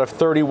out of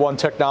 31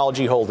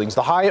 technology holdings.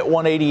 The high at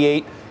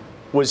 188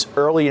 was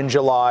early in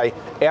July.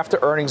 After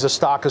earnings, the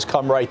stock has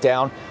come right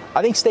down.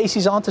 I think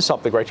Stacy's onto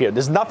something right here.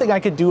 There's nothing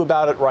I could do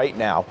about it right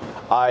now.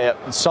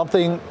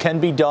 Something can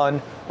be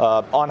done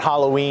on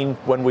Halloween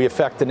when we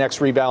effect the next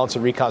rebalance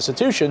and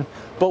reconstitution.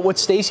 But what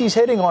Stacy's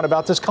hitting on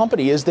about this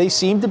company is they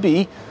seem to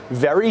be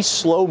very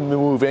slow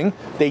moving.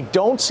 They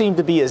don't seem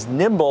to be as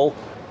nimble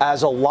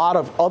as a lot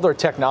of other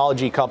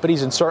technology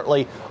companies and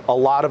certainly a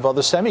lot of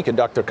other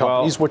semiconductor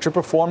companies, which are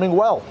performing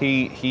well.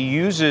 He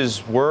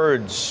uses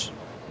words,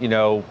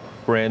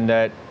 Bryn,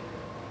 that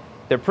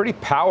they're pretty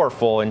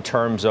powerful in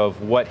terms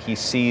of what he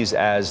sees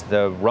as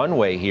the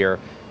runway here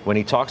when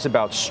he talks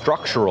about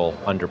structural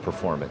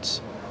underperformance.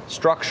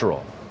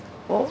 Structural.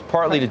 Well, it's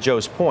partly to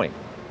Joe's point.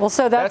 Well,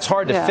 so that's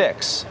hard to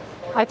fix.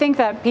 I think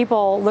that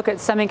people look at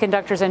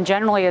semiconductors and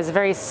generally as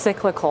very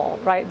cyclical,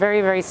 right? Very,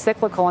 very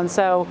cyclical. And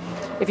so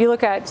if you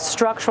look at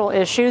structural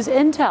issues,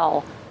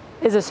 Intel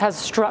has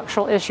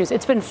structural issues.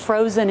 It's been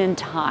frozen in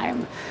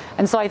time.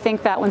 And so I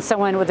think that when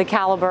someone with the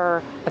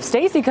caliber of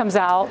Stacy comes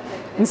out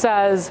and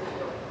says,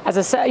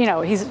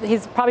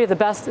 he's probably the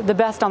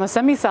best on the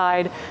semi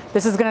side,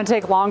 this is going to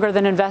take longer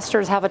than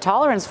investors have a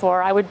tolerance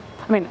for. I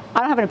don't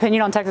have an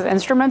opinion on Texas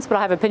Instruments, but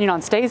I have an opinion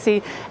on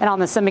Stacy and on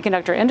the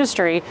semiconductor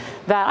industry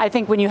that I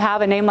think when you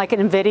have a name like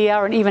an NVIDIA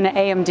or even an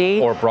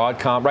AMD. Or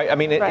Broadcom, right? I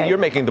mean, right. You're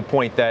making the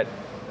point that,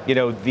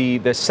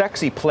 the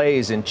sexy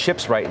plays in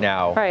chips right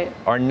now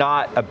are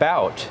not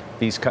about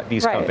these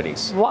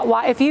companies.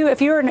 Why, if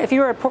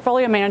you're a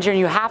portfolio manager and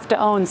you have to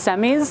own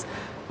semis,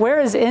 where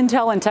is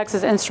Intel and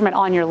Texas Instrument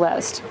on your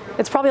list?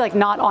 It's probably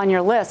not on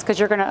your list because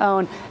you're going to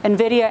own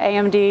NVIDIA,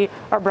 AMD,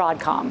 or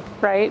Broadcom,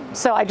 right?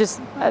 So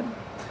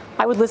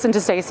I would listen to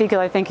Stacy because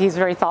I think he's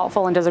very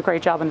thoughtful and does a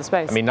great job in the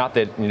space. I mean, not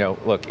that,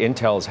 look,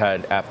 Intel's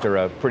had, after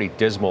a pretty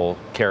dismal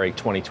carry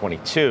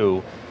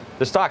 2022,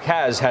 the stock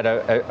has had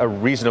a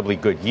reasonably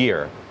good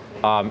year.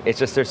 It's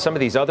just there's some of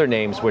these other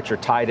names which are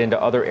tied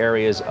into other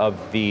areas of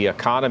the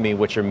economy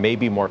which are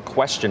maybe more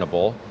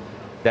questionable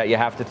that you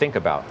have to think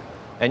about.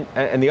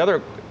 And the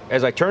other,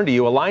 as I turn to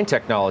you, Align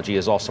Technology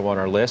is also on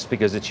our list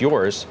because it's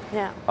yours.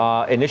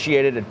 Yeah.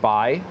 Initiated at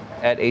buy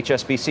at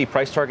HSBC,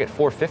 price target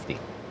 450.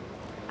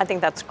 I think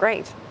that's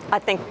great. I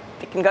think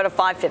it can go to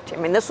 550. I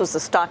mean, this was the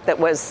stock that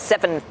was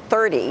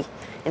 730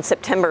 in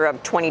September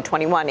of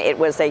 2021. It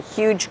was a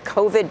huge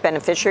COVID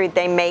beneficiary.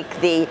 They make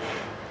the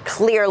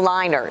clear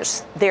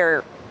liners.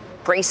 They're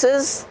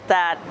braces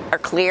that are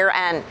clear,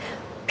 and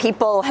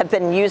people have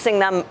been using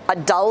them,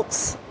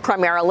 adults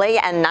primarily,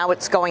 and now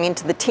it's going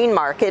into the teen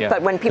market. Yeah.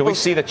 But when people Can we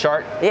see the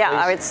chart?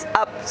 Yeah, please? it's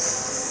up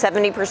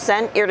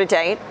 70% year to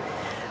date.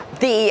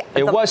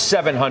 It was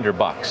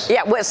 $700.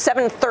 Yeah, it was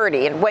 $730.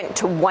 It went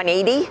to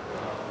 $180,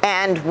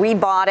 and we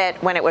bought it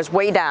when it was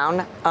way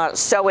down.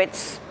 So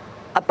it's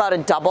about a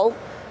double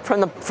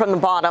from the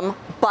bottom,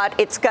 but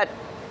it's got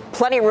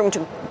plenty of room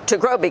to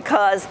grow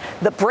because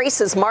the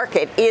braces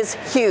market is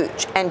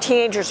huge, and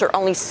teenagers are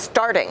only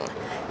starting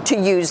to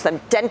use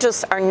them.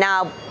 Dentists are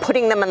now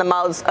putting them in the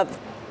mouths of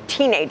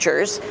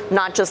teenagers,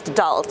 not just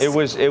adults.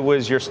 It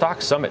was your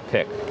Stock Summit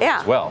pick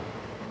as well.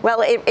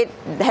 Well, it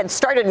had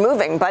started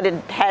moving, but it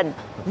had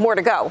more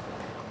to go.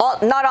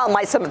 Not all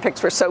my Summit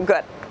picks were so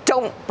good.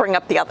 Don't bring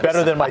up the others.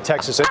 Better than my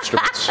Texas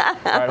Instruments. All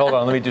right, hold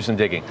on. Let me do some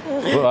digging.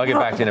 I'll get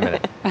back to you in a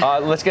minute.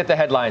 Let's get the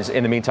headlines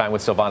in the meantime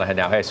with Silvana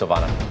Henao. Hey,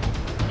 Silvana.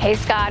 Hey,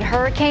 Scott.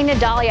 Hurricane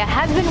Idalia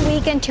has been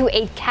weakened to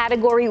a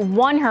Category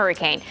 1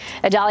 hurricane.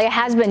 Idalia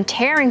has been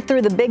tearing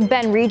through the Big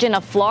Bend region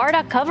of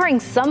Florida, covering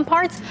some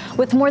parts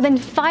with more than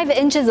 5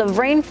 inches of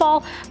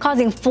rainfall,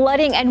 causing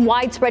flooding and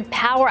widespread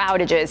power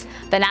outages.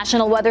 The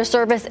National Weather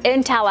Service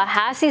in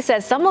Tallahassee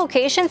says some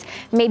locations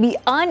may be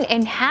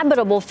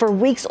uninhabitable for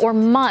weeks or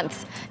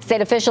months.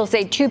 State officials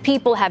say 2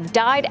 people have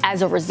died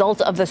as a result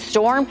of the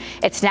storm.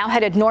 It's now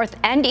headed north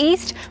and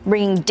east,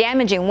 bringing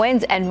damaging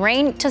winds and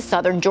rain to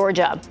southern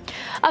Georgia.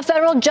 A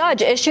federal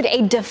judge issued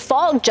a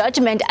default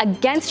judgment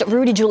against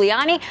Rudy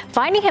Giuliani,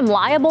 finding him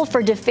liable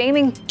for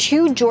defaming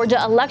 2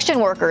 Georgia election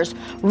workers,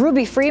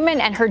 Ruby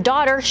Freeman and her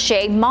daughter,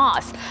 Shay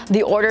Moss.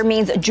 The order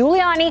means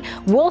Giuliani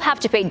will have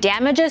to pay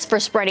damages for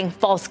spreading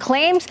false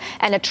claims,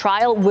 and a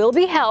trial will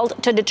be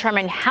held to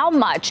determine how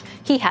much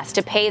he has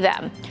to pay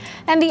them.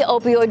 And the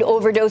opioid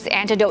overdose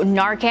antidote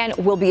Narcan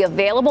will be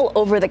available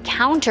over the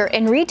counter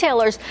in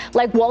retailers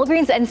like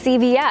Walgreens and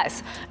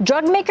CVS.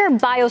 Drug maker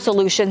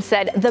BioSolutions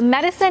said the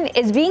medicine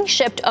is being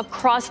shipped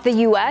across the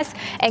U.S.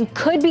 and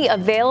could be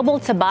available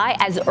to buy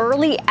as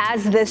early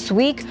as this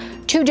week.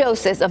 2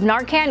 doses of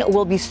Narcan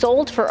will be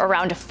sold for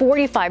around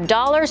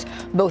 $45,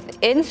 both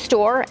in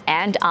store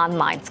and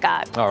online,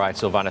 Scott. All right,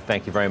 Silvana,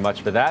 thank you very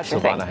much for that. Sure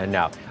Silvana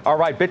Henao. All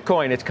right,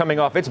 Bitcoin, it's coming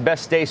off its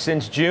best day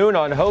since June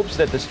on hopes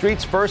that the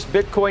street's first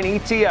Bitcoin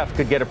ETF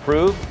could get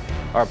approved.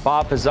 Our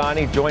Bob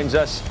Pisani joins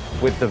us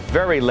with the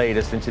very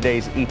latest in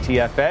today's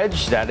ETF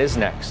Edge. That is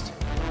next.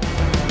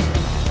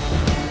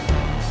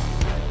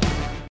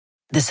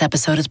 This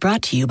episode is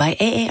brought to you by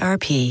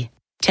AARP.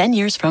 10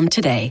 years from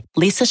today,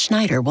 Lisa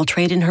Schneider will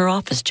trade in her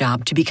office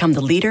job to become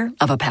the leader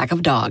of a pack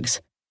of dogs.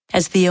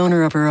 As the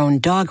owner of her own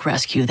dog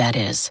rescue, that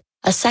is.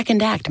 A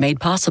second act made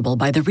possible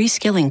by the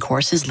reskilling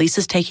courses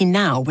Lisa's taking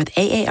now with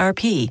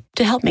AARP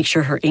to help make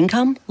sure her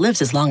income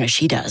lives as long as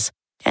she does.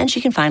 And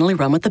she can finally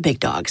run with the big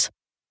dogs.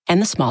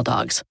 And the small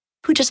dogs,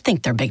 who just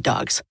think they're big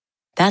dogs.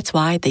 That's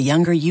why the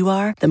younger you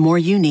are, the more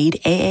you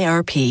need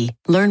AARP.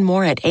 Learn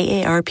more at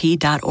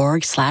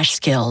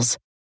aarp.org/skills.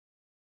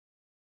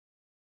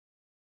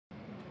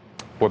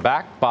 We're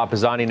back. Bob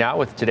Pisani now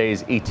with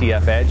today's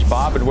ETF Edge.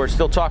 Bob, and we're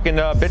still talking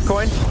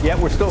Bitcoin?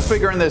 Yeah, we're still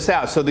figuring this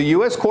out. So the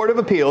U.S. Court of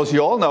Appeals, you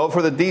all know,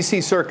 for the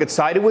D.C. Circuit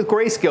sided with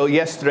Grayscale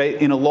yesterday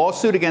in a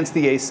lawsuit against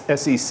the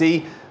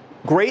SEC,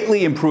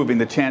 greatly improving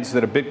the chances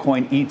that a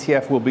Bitcoin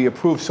ETF will be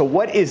approved. So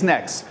what is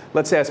next?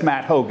 Let's ask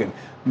Matt Hogan.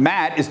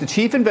 Matt is the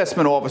Chief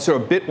Investment Officer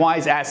of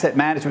Bitwise Asset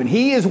Management.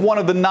 He is one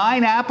of the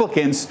 9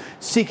 applicants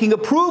seeking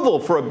approval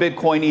for a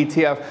Bitcoin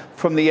ETF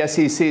from the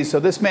SEC. So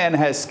this man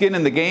has skin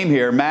in the game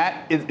here.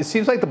 Matt, it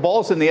seems like the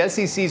ball's in the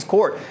SEC's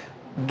court.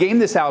 Game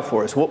this out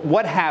for us.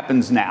 What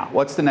happens now?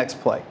 What's the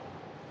next play?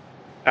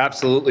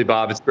 Absolutely,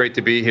 Bob. It's great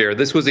to be here.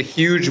 This was a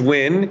huge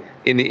win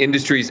in the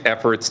industry's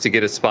efforts to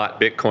get a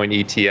spot Bitcoin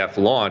ETF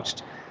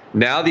launched.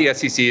 Now the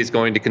SEC is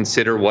going to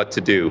consider what to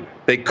do.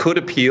 They could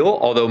appeal,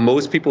 although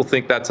most people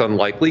think that's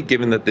unlikely,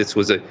 given that this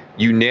was a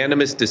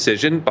unanimous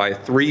decision by a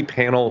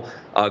 3-panel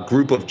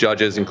group of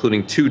judges,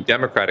 including 2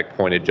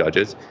 Democratic-appointed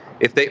judges.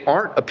 If they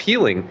aren't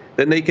appealing,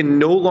 then they can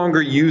no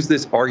longer use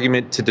this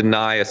argument to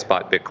deny a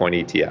spot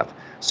Bitcoin ETF.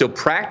 So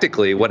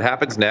practically, what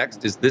happens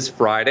next is this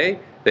Friday,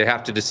 they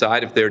have to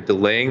decide if they're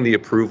delaying the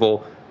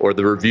approval or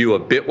the review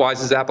of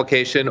Bitwise's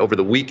application. Over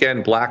the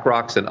weekend,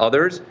 BlackRock's and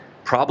others,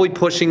 probably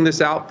pushing this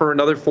out for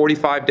another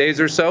 45 days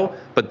or so,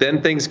 but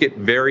then things get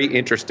very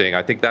interesting.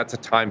 I think that's a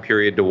time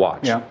period to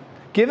watch. Yeah.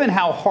 Given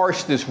how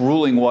harsh this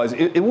ruling was,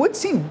 it would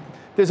seem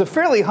there's a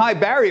fairly high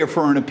barrier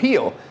for an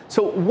appeal.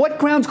 So what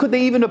grounds could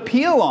they even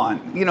appeal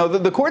on? You know,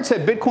 the court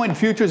said Bitcoin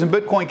futures and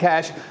Bitcoin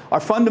Cash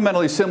are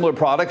fundamentally similar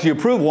products. You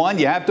approve one,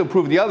 you have to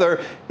approve the other.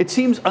 It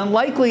seems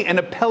unlikely an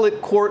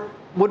appellate court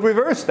would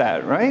reverse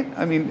that, right?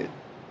 I mean,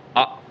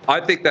 I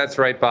think that's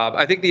right, Bob.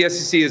 I think the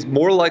SEC is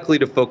more likely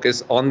to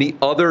focus on the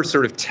other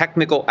sort of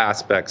technical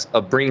aspects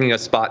of bringing a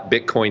spot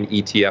Bitcoin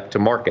ETF to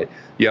market.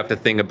 You have to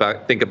think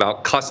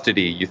about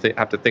custody. You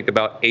have to think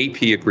about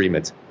AP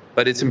agreements.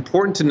 But it's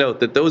important to note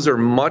that those are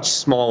much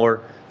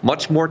smaller,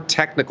 much more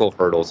technical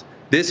hurdles.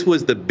 This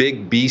was the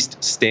big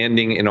beast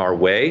standing in our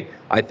way.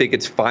 I think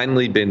it's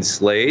finally been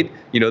slayed.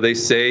 They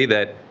say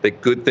that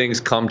good things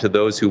come to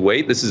those who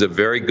wait. This is a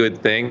very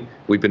good thing.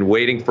 We've been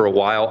waiting for a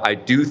while. I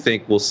do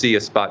think we'll see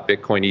a spot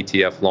Bitcoin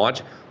ETF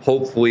launch,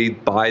 hopefully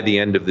by the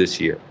end of this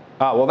year.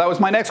 Well, that was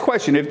my next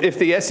question. If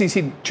the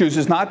SEC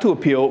chooses not to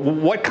appeal,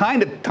 what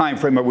kind of time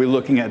frame are we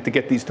looking at to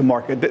get these to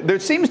market? There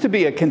seems to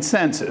be a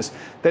consensus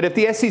that if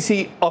the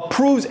SEC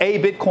approves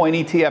a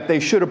Bitcoin ETF, they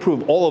should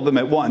approve all of them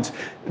at once.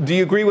 Do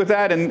you agree with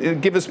that?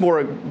 And give us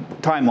more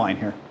timeline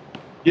here.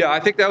 Yeah,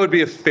 I think that would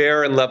be a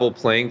fair and level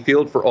playing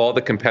field for all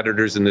the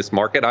competitors in this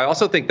market. I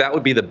also think that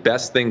would be the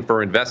best thing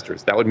for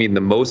investors. That would mean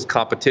the most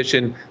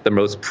competition, the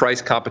most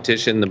price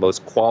competition, the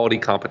most quality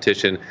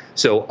competition.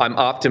 So I'm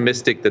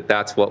optimistic that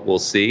that's what we'll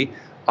see.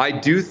 I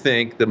do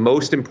think the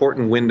most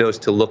important windows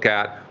to look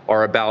at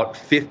are about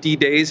 50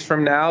 days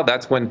from now.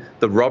 That's when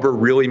the rubber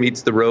really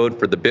meets the road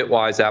for the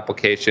Bitwise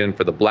application,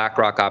 for the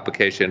BlackRock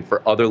application,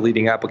 for other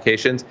leading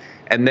applications.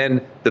 And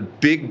then the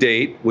big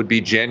date would be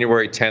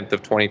January 10th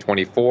of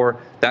 2024.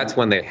 That's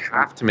when they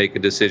have to make a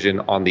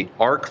decision on the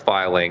ARC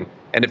filing.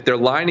 And if they're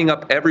lining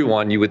up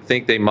everyone, you would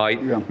think they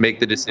might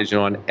make the decision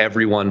on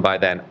everyone by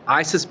then.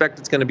 I suspect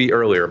it's going to be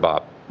earlier,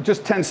 Bob.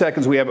 Just 10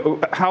 seconds we have.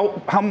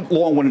 How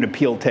long would an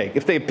appeal take?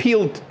 If they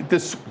appealed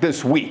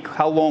this week,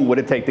 how long would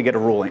it take to get a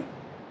ruling?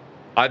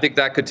 I think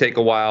that could take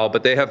a while,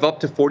 but they have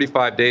up to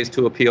 45 days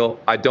to appeal.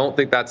 I don't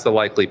think that's the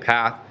likely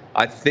path.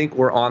 I think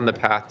we're on the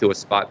path to a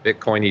spot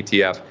Bitcoin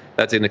ETF.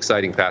 That's an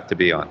exciting path to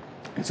be on.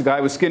 It's a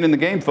guy with skin in the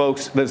game,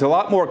 folks. There's a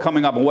lot more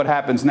coming up on what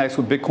happens next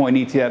with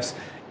Bitcoin ETFs.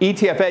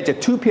 ETF Edge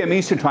at 2 p.m.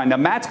 Eastern Time. Now,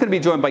 Matt's going to be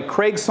joined by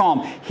Craig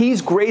Salm.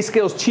 He's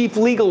Grayscale's chief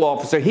legal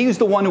officer. He's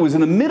the one who was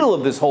in the middle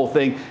of this whole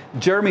thing.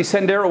 Jeremy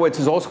Senderowitz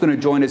is also going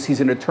to join us. He's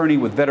an attorney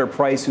with Vedder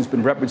Price who's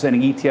been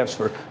representing ETFs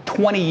for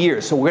 20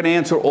 years. So we're going to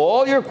answer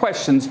all your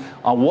questions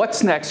on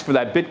what's next for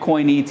that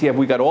Bitcoin ETF.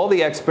 We got all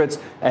the experts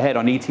ahead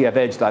on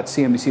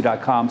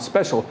etfedge.cnbc.com.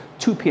 Special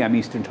 2 p.m.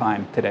 Eastern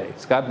Time today.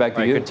 Scott, back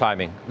to you. Good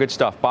timing. Good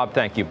stuff. Bob,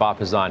 thank you. Bob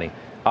Pisani.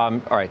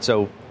 All right,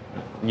 so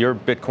your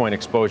Bitcoin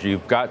exposure,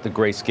 you've got the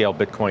Grayscale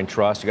Bitcoin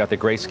Trust, you got the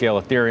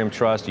Grayscale Ethereum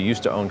Trust, you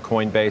used to own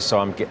Coinbase, so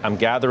I'm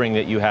gathering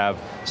that you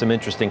have some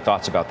interesting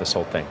thoughts about this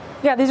whole thing.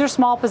 Yeah, these are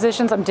small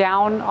positions. I'm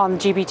down on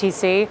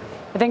GBTC.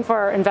 I think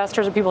for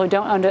investors or people who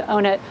don't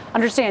own it,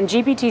 understand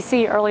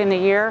GBTC early in the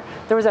year,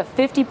 there was a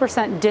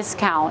 50%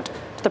 discount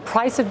to the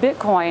price of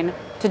Bitcoin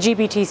to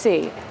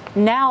GBTC.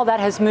 Now that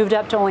has moved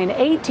up to only an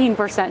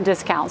 18%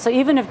 discount. So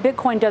even if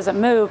Bitcoin doesn't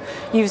move,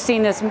 you've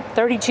seen this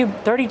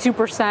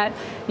 32%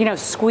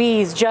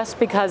 squeeze just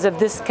because of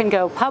this can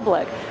go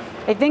public.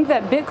 I think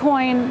that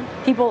Bitcoin,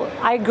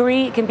 I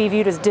agree, it can be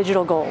viewed as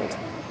digital gold.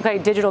 Okay,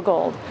 digital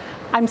gold.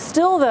 I'm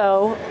still,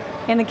 though,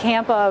 in the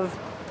camp of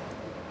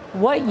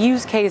what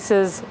use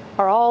cases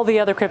are all the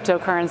other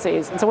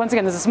cryptocurrencies. And so once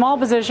again, there's a small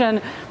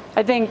position.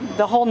 I think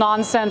the whole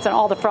nonsense and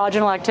all the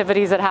fraudulent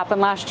activities that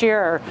happened last year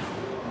are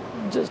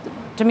just,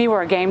 to me,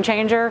 were a game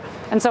changer.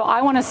 And so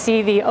I want to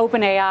see the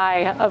open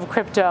AI of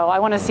crypto. I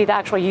want to see the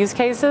actual use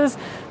cases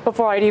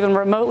before I'd even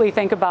remotely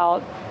think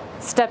about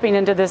stepping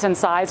into this in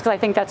size, because I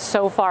think that's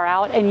so far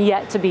out and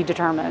yet to be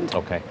determined.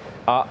 Okay.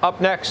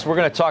 Up next, we're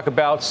going to talk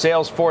about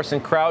Salesforce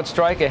and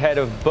CrowdStrike ahead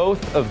of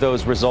both of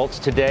those results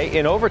today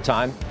in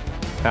overtime.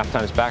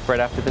 Halftime's back right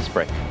after this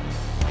break.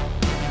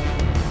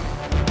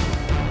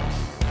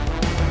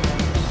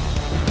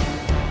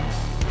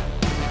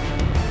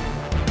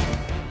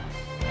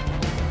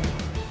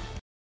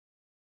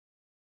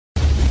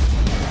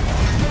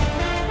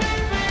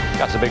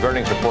 Got some big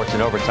earnings reports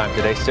in overtime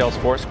today.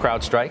 Salesforce,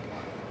 CrowdStrike.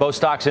 Both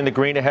stocks in the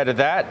green ahead of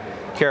that.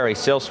 Carrie,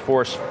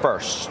 Salesforce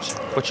first.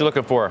 What you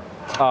looking for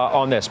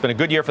on this? Been a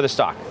good year for the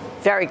stock.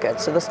 Very good.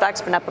 So the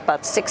stock's been up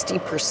about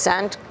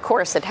 60%. Of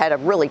course, it had a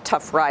really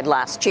tough ride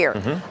last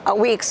year.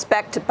 We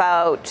expect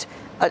about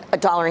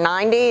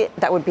 $1.90.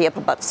 That would be up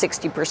about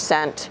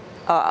 60%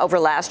 over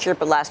last year,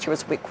 but last year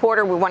was a weak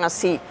quarter. We want to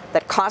see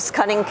that cost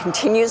cutting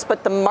continues,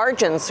 but the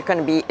margins are going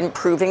to be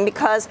improving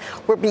because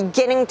we're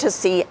beginning to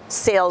see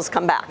sales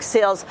come back.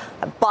 Sales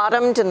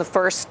bottomed in the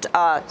first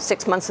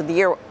 6 months of the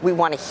year. We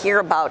want to hear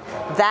about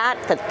that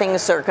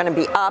things are going to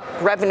be up,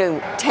 revenue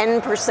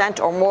 10%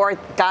 or more,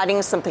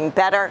 guiding something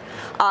better.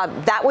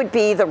 That would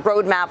be the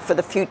roadmap for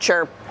the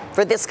future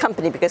for this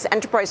company, because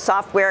enterprise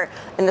software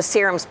in the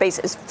CRM space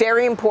is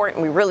very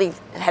important. We really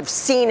have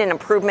seen an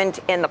improvement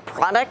in the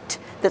product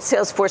that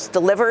Salesforce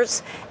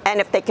delivers.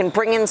 And if they can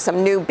bring in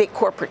some new big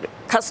corporate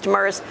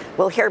customers,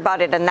 we'll hear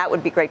about it, and that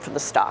would be great for the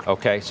stock.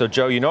 Okay, so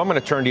Joe, I'm going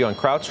to turn to you on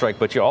CrowdStrike,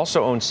 but you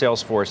also own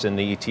Salesforce in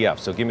the ETF.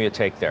 So give me a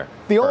take there.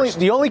 The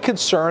only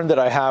concern that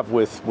I have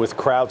with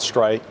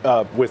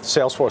CrowdStrike, with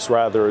Salesforce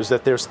rather, is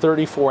that there's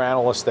 34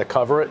 analysts that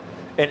cover it,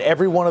 and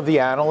every one of the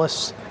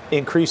analysts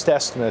increased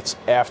estimates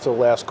after the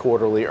last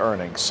quarterly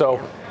earnings.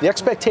 So The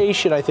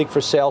expectation, I think, for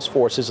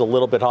Salesforce is a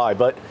little bit high,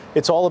 but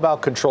it's all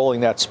about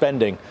controlling that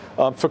spending.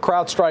 For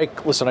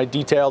CrowdStrike, listen, I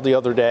detailed the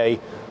other day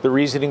the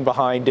reasoning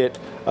behind it,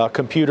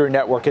 computer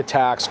network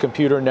attacks,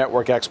 computer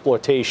network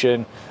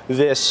exploitation,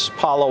 this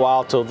Palo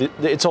Alto,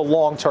 it's a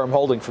long-term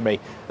holding for me.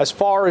 As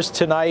far as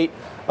tonight,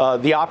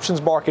 the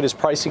options market is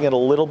pricing in a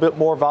little bit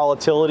more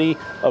volatility,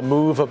 a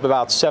move of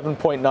about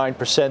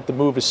 7.9%. The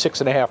move is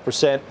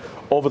 6.5%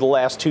 over the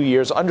last 2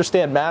 years.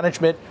 Understand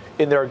management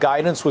in their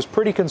guidance was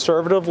pretty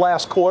conservative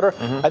last quarter.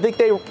 I think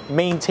they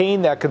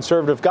maintained that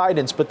conservative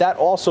guidance, but that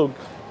also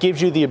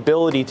gives you the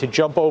ability to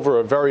jump over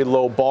a very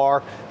low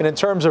bar. And in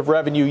terms of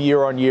revenue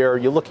year on year,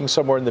 you're looking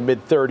somewhere in the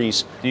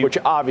mid-30s, which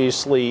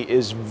obviously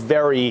is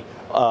very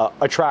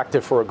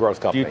attractive for a growth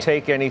company. Do you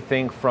take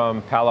anything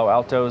from Palo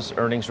Alto's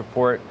earnings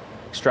report,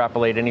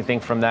 extrapolate anything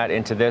from that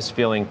into this,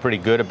 feeling pretty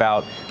good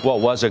about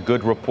what was a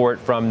good report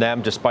from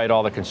them, despite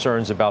all the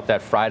concerns about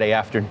that Friday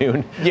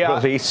afternoon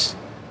release?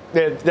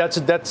 That's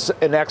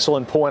an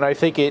excellent point. I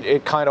think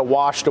it kind of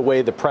washed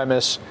away the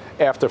premise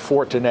after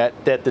Fortinet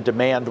that the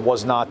demand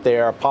was not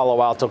there.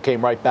 Palo Alto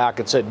came right back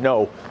and said,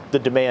 no, the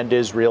demand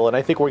is real. And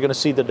I think we're going to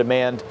see the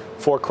demand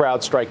for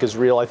CrowdStrike is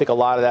real. I think a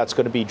lot of that's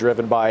going to be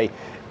driven by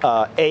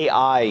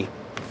AI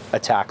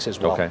attacks as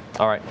well. Okay.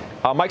 All right.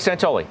 Mike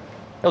Santoli,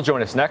 he'll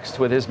join us next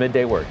with his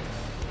midday word.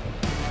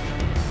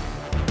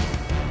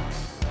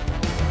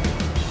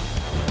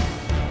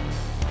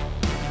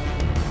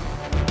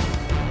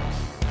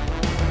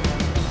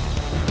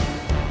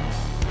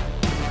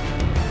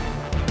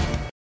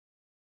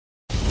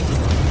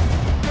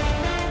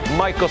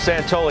 Michael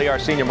Santoli, our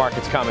senior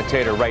markets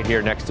commentator, right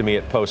here next to me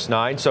at Post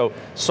 9. So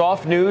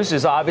soft news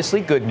is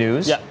obviously good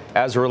news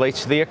as it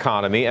relates to the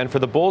economy. And for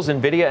the bulls,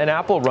 NVIDIA and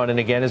Apple running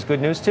again is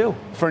good news, too.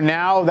 For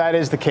now, that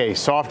is the case.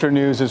 Softer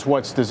news is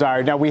what's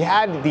desired. Now, we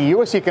had the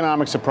U.S.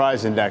 Economic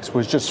Surprise Index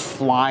was just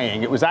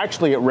flying. It was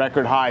actually at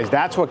record highs.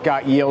 That's what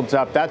got yields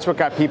up. That's what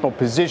got people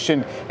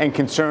positioned and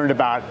concerned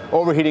about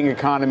overheating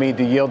economy.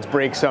 Do yields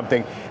break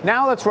something?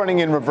 Now that's running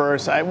in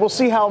reverse. We'll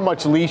see how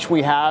much leash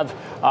we have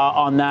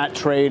on that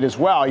trade as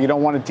well. You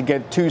don't want it to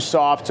get too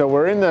soft. So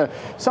we're in the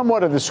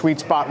somewhat of the sweet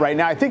spot right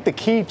now. I think the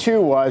key, too,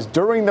 was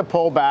during the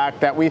pullback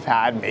that we've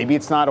had, maybe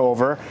it's not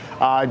over,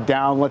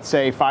 down, let's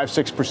say,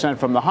 5-6%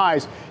 from the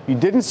highs, you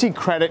didn't see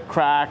credit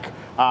crack.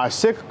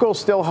 Cyclical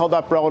still held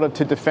up relative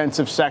to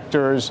defensive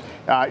sectors.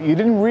 You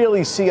didn't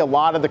really see a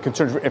lot of the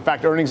concerns. In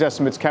fact, earnings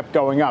estimates kept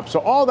going up. So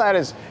all that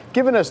has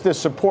given us this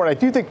support. I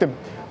do think the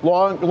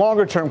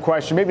longer-term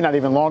question, maybe not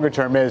even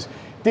longer-term, is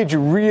did you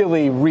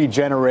really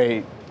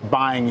regenerate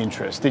buying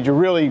interest? Did you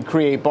really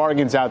create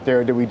bargains out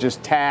there? Did we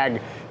just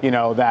tag,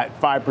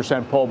 that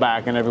 5%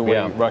 pullback and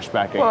everybody rush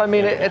back in? Well, I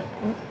mean,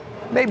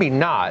 maybe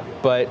not,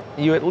 but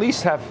you at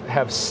least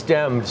have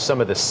stemmed some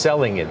of the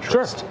selling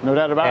interest. Sure, no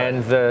doubt about it.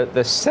 And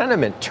the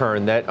sentiment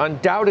turn that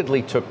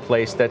undoubtedly took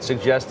place that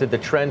suggested the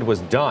trend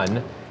was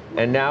done.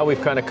 And now we've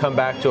kind of come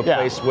back to a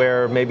place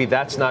where maybe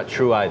that's not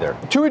true either.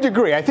 To a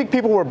degree. I think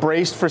people were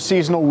braced for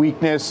seasonal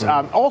weakness.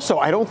 Also,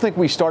 I don't think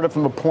we started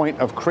from a point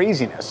of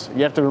craziness.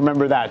 You have to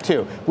remember that,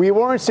 too. We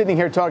weren't sitting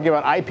here talking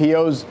about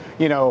IPOs,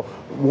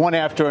 one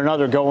after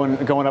another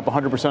going up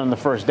 100% on the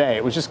first day.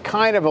 It was just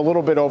kind of a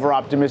little bit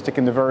over-optimistic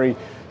in the very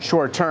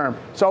short term.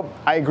 So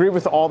I agree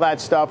with all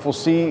that stuff. We'll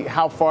see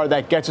how far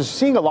that gets us.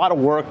 Seeing a lot of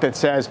work that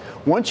says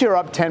once you're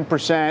up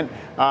 10%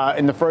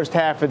 in the first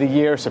half of the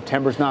year,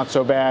 September's not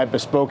so bad.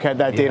 Bespoke had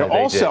that data.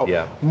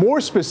 Also,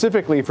 more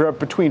specifically, if you're up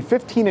between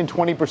 15 and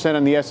 20%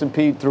 on the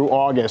S&P through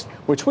August,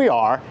 which we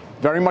are,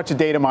 very much a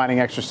data mining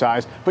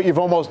exercise, but you've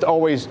almost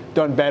always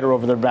done better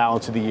over the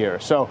balance of the year.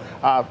 So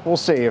we'll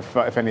see if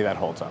any of that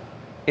holds up.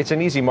 It's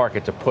an easy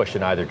market to push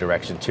in either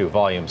direction, too.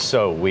 Volume's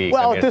so weak.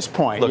 Well, at this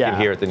point, looking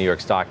here at the New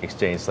York Stock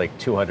Exchange, it's like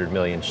 200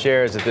 million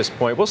shares at this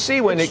point. We'll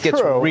see when it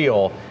gets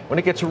real. When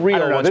it gets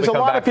real, once There's we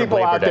come back from Labor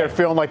Day. a lot of people out there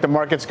feeling like the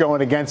market's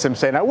going against them,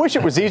 saying, I wish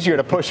it was easier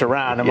to push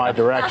around in my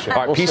direction.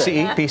 All right,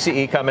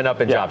 PCE coming up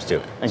and jobs, too.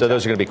 Exactly. So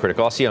those are going to be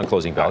critical. I'll see you on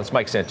Closing Bell. It's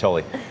Mike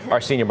Santoli,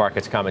 our senior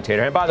markets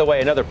commentator. And by the way,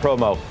 another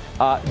promo.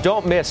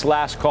 Don't miss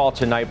Last Call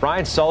tonight.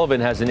 Brian Sullivan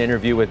has an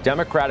interview with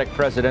Democratic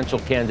presidential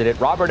candidate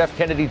Robert F.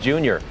 Kennedy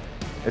Jr.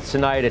 It's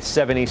tonight at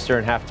 7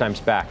 Eastern. Halftime's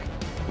back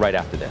right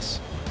after this.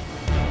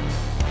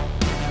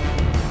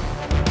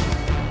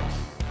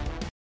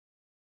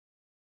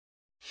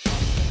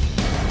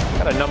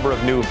 Got a number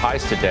of new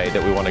highs today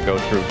that we want to go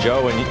through,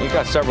 Joe, and you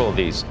got several of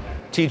these.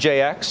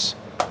 TJX,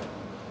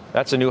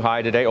 that's a new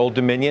high today. Old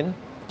Dominion.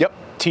 Yep,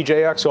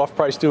 TJX off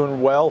price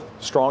doing well.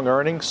 Strong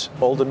earnings.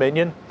 Old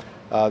Dominion.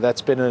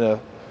 That's been an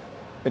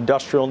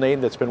industrial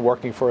name that's been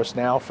working for us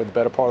now for the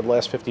better part of the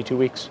last 52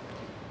 weeks.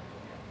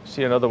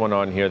 See another one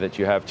on here that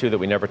you have, too, that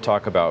we never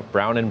talk about.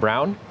 Brown &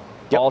 Brown,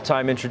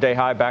 all-time intraday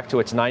high back to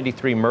its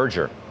 93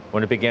 merger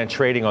when it began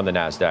trading on the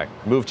NASDAQ.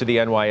 Moved to the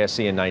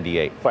NYSE in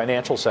 98.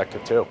 Financial sector,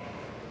 too.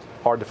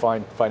 Hard to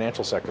find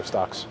financial sector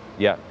stocks.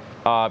 Yeah.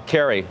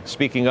 Kerry,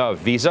 speaking of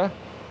Visa,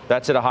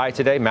 that's at a high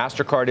today.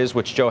 MasterCard is,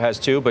 which Joe has,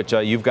 too, but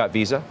you've got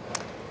Visa.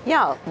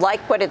 Yeah,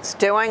 like what it's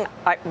doing.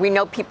 We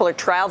know people are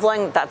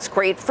traveling. That's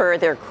great for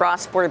their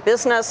cross-border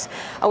business.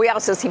 We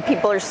also see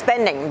people are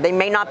spending. They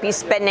may not be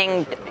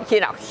spending,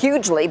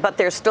 hugely, but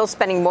they're still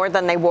spending more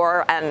than they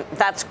were, and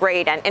that's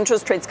great. And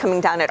interest rates coming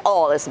down at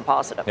all is a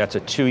positive. That's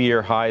a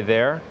 2-year high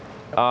there.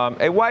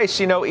 Hey, Weiss,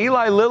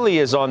 Eli Lilly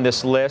is on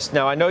this list.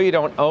 Now, I know you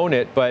don't own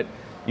it, but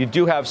you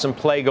do have some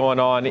play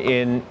going on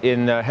in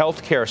the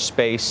healthcare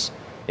space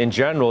in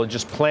general,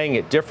 just playing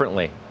it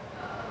differently.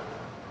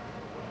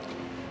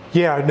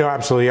 Yeah, no,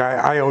 absolutely.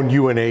 I own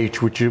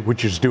UNH,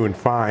 which is doing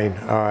fine,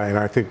 and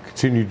I think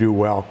continue to do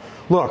well.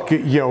 Look,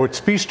 it's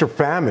feast or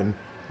famine,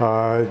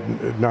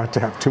 not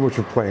to have too much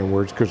of playing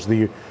words, because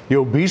the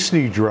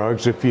obesity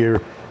drugs, if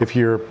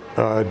you're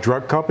a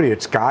drug company,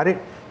 it's got it.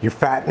 You're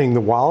fattening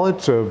the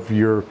wallets of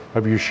your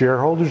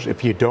shareholders.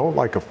 If you don't,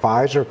 like a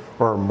Pfizer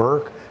or a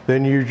Merck,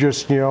 then you're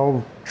just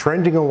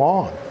trending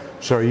along.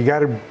 So you got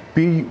to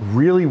be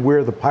really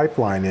where the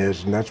pipeline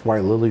is, and that's why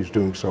Lilly's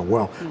doing so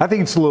well. I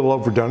think it's a little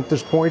overdone at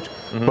this point,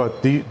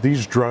 but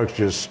these drugs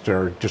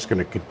are just going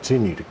to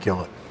continue to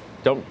kill it.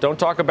 Don't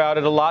talk about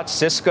it a lot.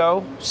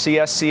 Cisco,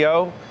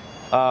 CSCO,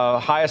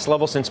 highest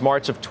level since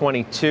March of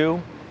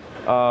 22.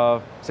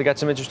 So they got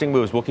some interesting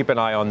moves. We'll keep an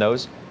eye on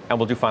those, and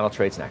we'll do final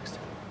trades next.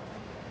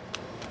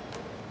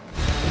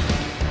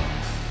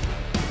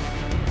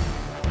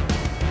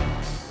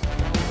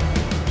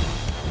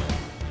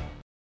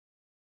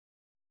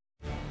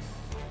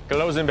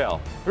 Closing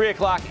bell, 3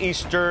 o'clock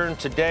Eastern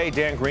today.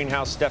 Dan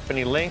Greenhouse,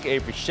 Stephanie Link,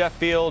 Avery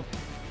Sheffield.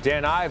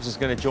 Dan Ives is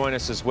going to join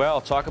us as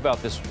well. Talk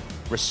about this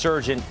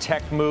resurgent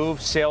tech move,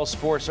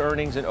 Salesforce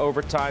earnings in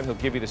overtime. He'll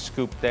give you the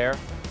scoop there.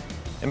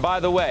 And by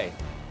the way,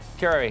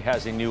 Kerry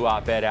has a new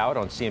op-ed out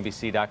on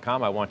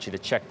CNBC.com. I want you to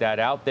check that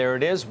out. There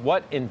it is.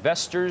 What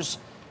investors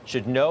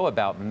should know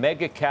about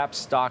mega cap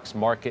stocks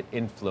market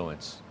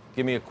influence.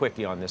 Give me a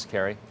quickie on this,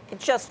 Kerry. It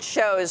just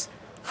shows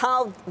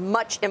how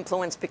much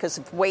influence because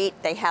of weight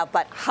they have,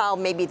 but how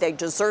maybe they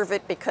deserve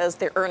it because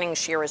their earnings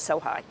share is so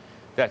high.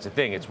 That's the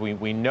thing.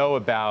 We know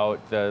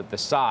about the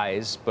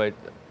size, but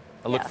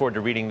I look forward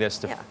to reading this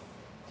to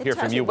hear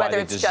from you why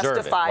they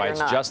deserve it, why it's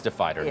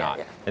justified or not.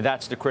 And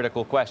that's the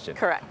critical question.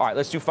 Correct. All right,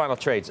 let's do final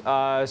trades.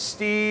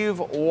 Steve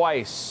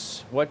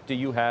Weiss, what do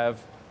you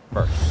have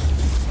first?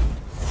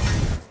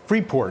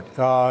 Freeport.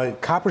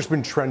 Copper's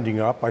been trending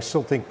up. I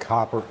still think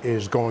copper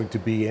is going to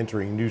be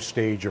entering a new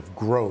stage of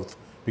growth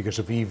because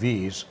of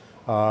EVs.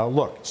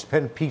 Look, it's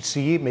dependent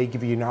PCE may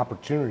give you an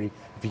opportunity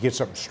if you get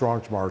something strong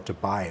tomorrow to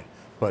buy it.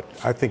 But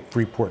I think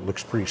Freeport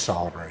looks pretty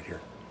solid right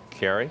here.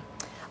 Carrie?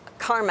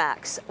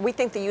 CarMax. We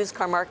think the used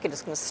car market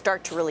is going to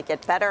start to really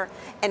get better.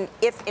 And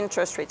if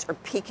interest rates are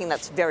peaking,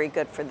 that's very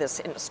good for this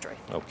industry.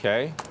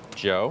 Okay.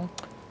 Joe?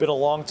 Been a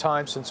long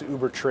time since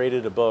Uber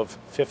traded above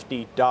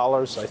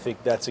 $50. I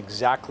think that's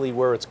exactly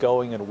where it's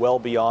going and well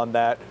beyond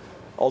that.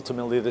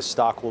 Ultimately, this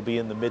stock will be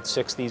in the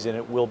mid-60s, and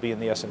it will be in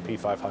the S&P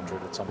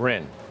 500 at some point.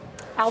 Rin.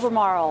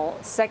 Albemarle,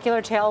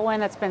 secular tailwind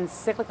that's been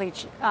cyclically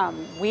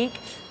weak.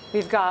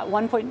 We've got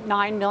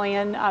 1.9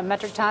 million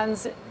metric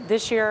tons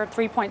this year,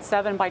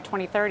 3.7 by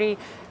 2030. It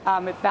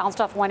bounced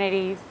off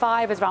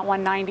 185. It's about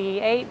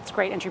 198. It's a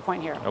great entry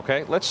point here.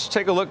 Okay, let's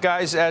take a look,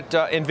 guys, at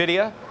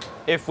NVIDIA,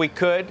 if we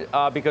could,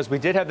 because we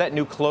did have that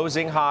new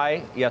closing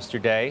high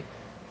yesterday.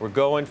 We're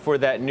going for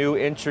that new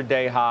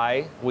intraday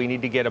high. We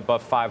need to get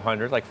above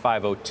 500, like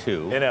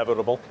 502.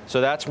 Inevitable. So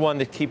that's one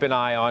to keep an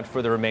eye on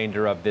for the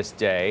remainder of this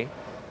day.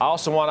 I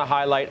also want to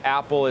highlight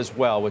Apple as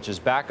well, which is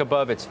back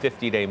above its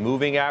 50-day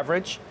moving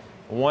average,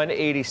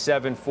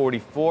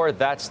 187.44.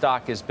 That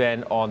stock has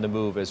been on the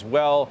move as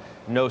well.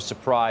 No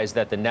surprise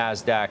that the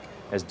NASDAQ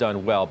has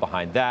done well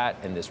behind that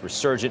and this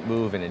resurgent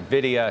move in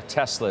NVIDIA.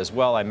 Tesla as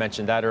well. I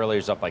mentioned that earlier,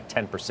 is up like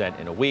 10%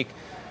 in a week.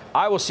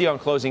 I will see you on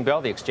closing bell.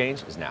 The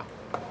exchange is now.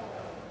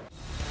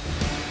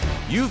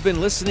 You've been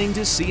listening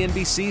to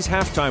CNBC's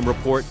Halftime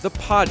Report, the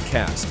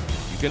podcast.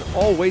 You can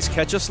always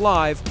catch us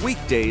live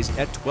weekdays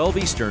at 12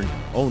 Eastern,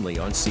 only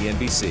on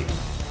CNBC.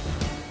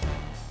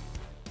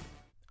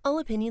 All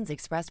opinions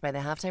expressed by the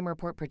Halftime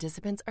Report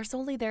participants are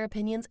solely their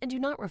opinions and do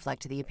not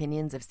reflect the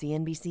opinions of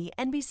CNBC,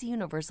 NBC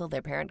Universal,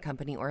 their parent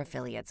company, or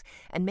affiliates,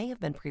 and may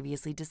have been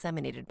previously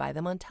disseminated by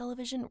them on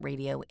television,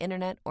 radio,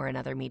 internet, or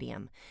another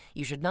medium.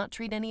 You should not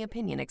treat any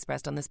opinion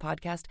expressed on this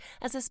podcast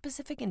as a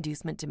specific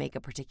inducement to make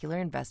a particular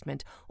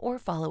investment or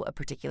follow a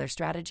particular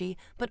strategy,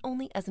 but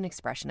only as an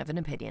expression of an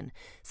opinion.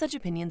 Such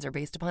opinions are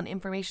based upon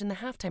information the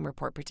Halftime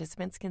Report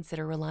participants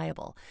consider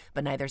reliable,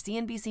 but neither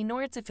CNBC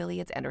nor its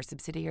affiliates and or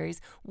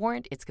subsidiaries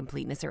warrant its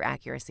completeness or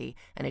accuracy,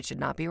 and it should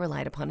not be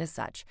relied upon as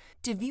such.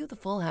 To view the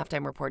full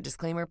Halftime Report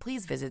disclaimer,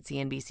 please visit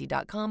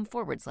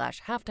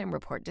cnbc.com/halftime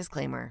report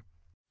disclaimer.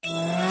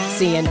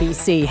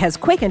 CNBC has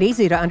quick and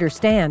easy to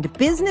understand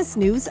business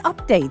news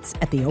updates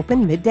at the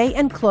open, midday,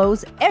 and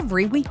close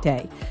every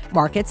weekday.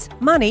 Markets,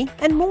 money,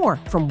 and more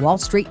from Wall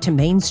Street to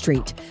Main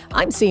Street.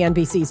 I'm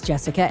CNBC's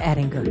Jessica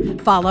Ettinger.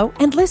 Follow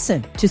and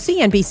listen to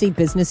CNBC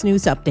Business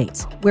News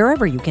Updates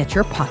wherever you get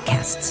your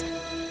podcasts.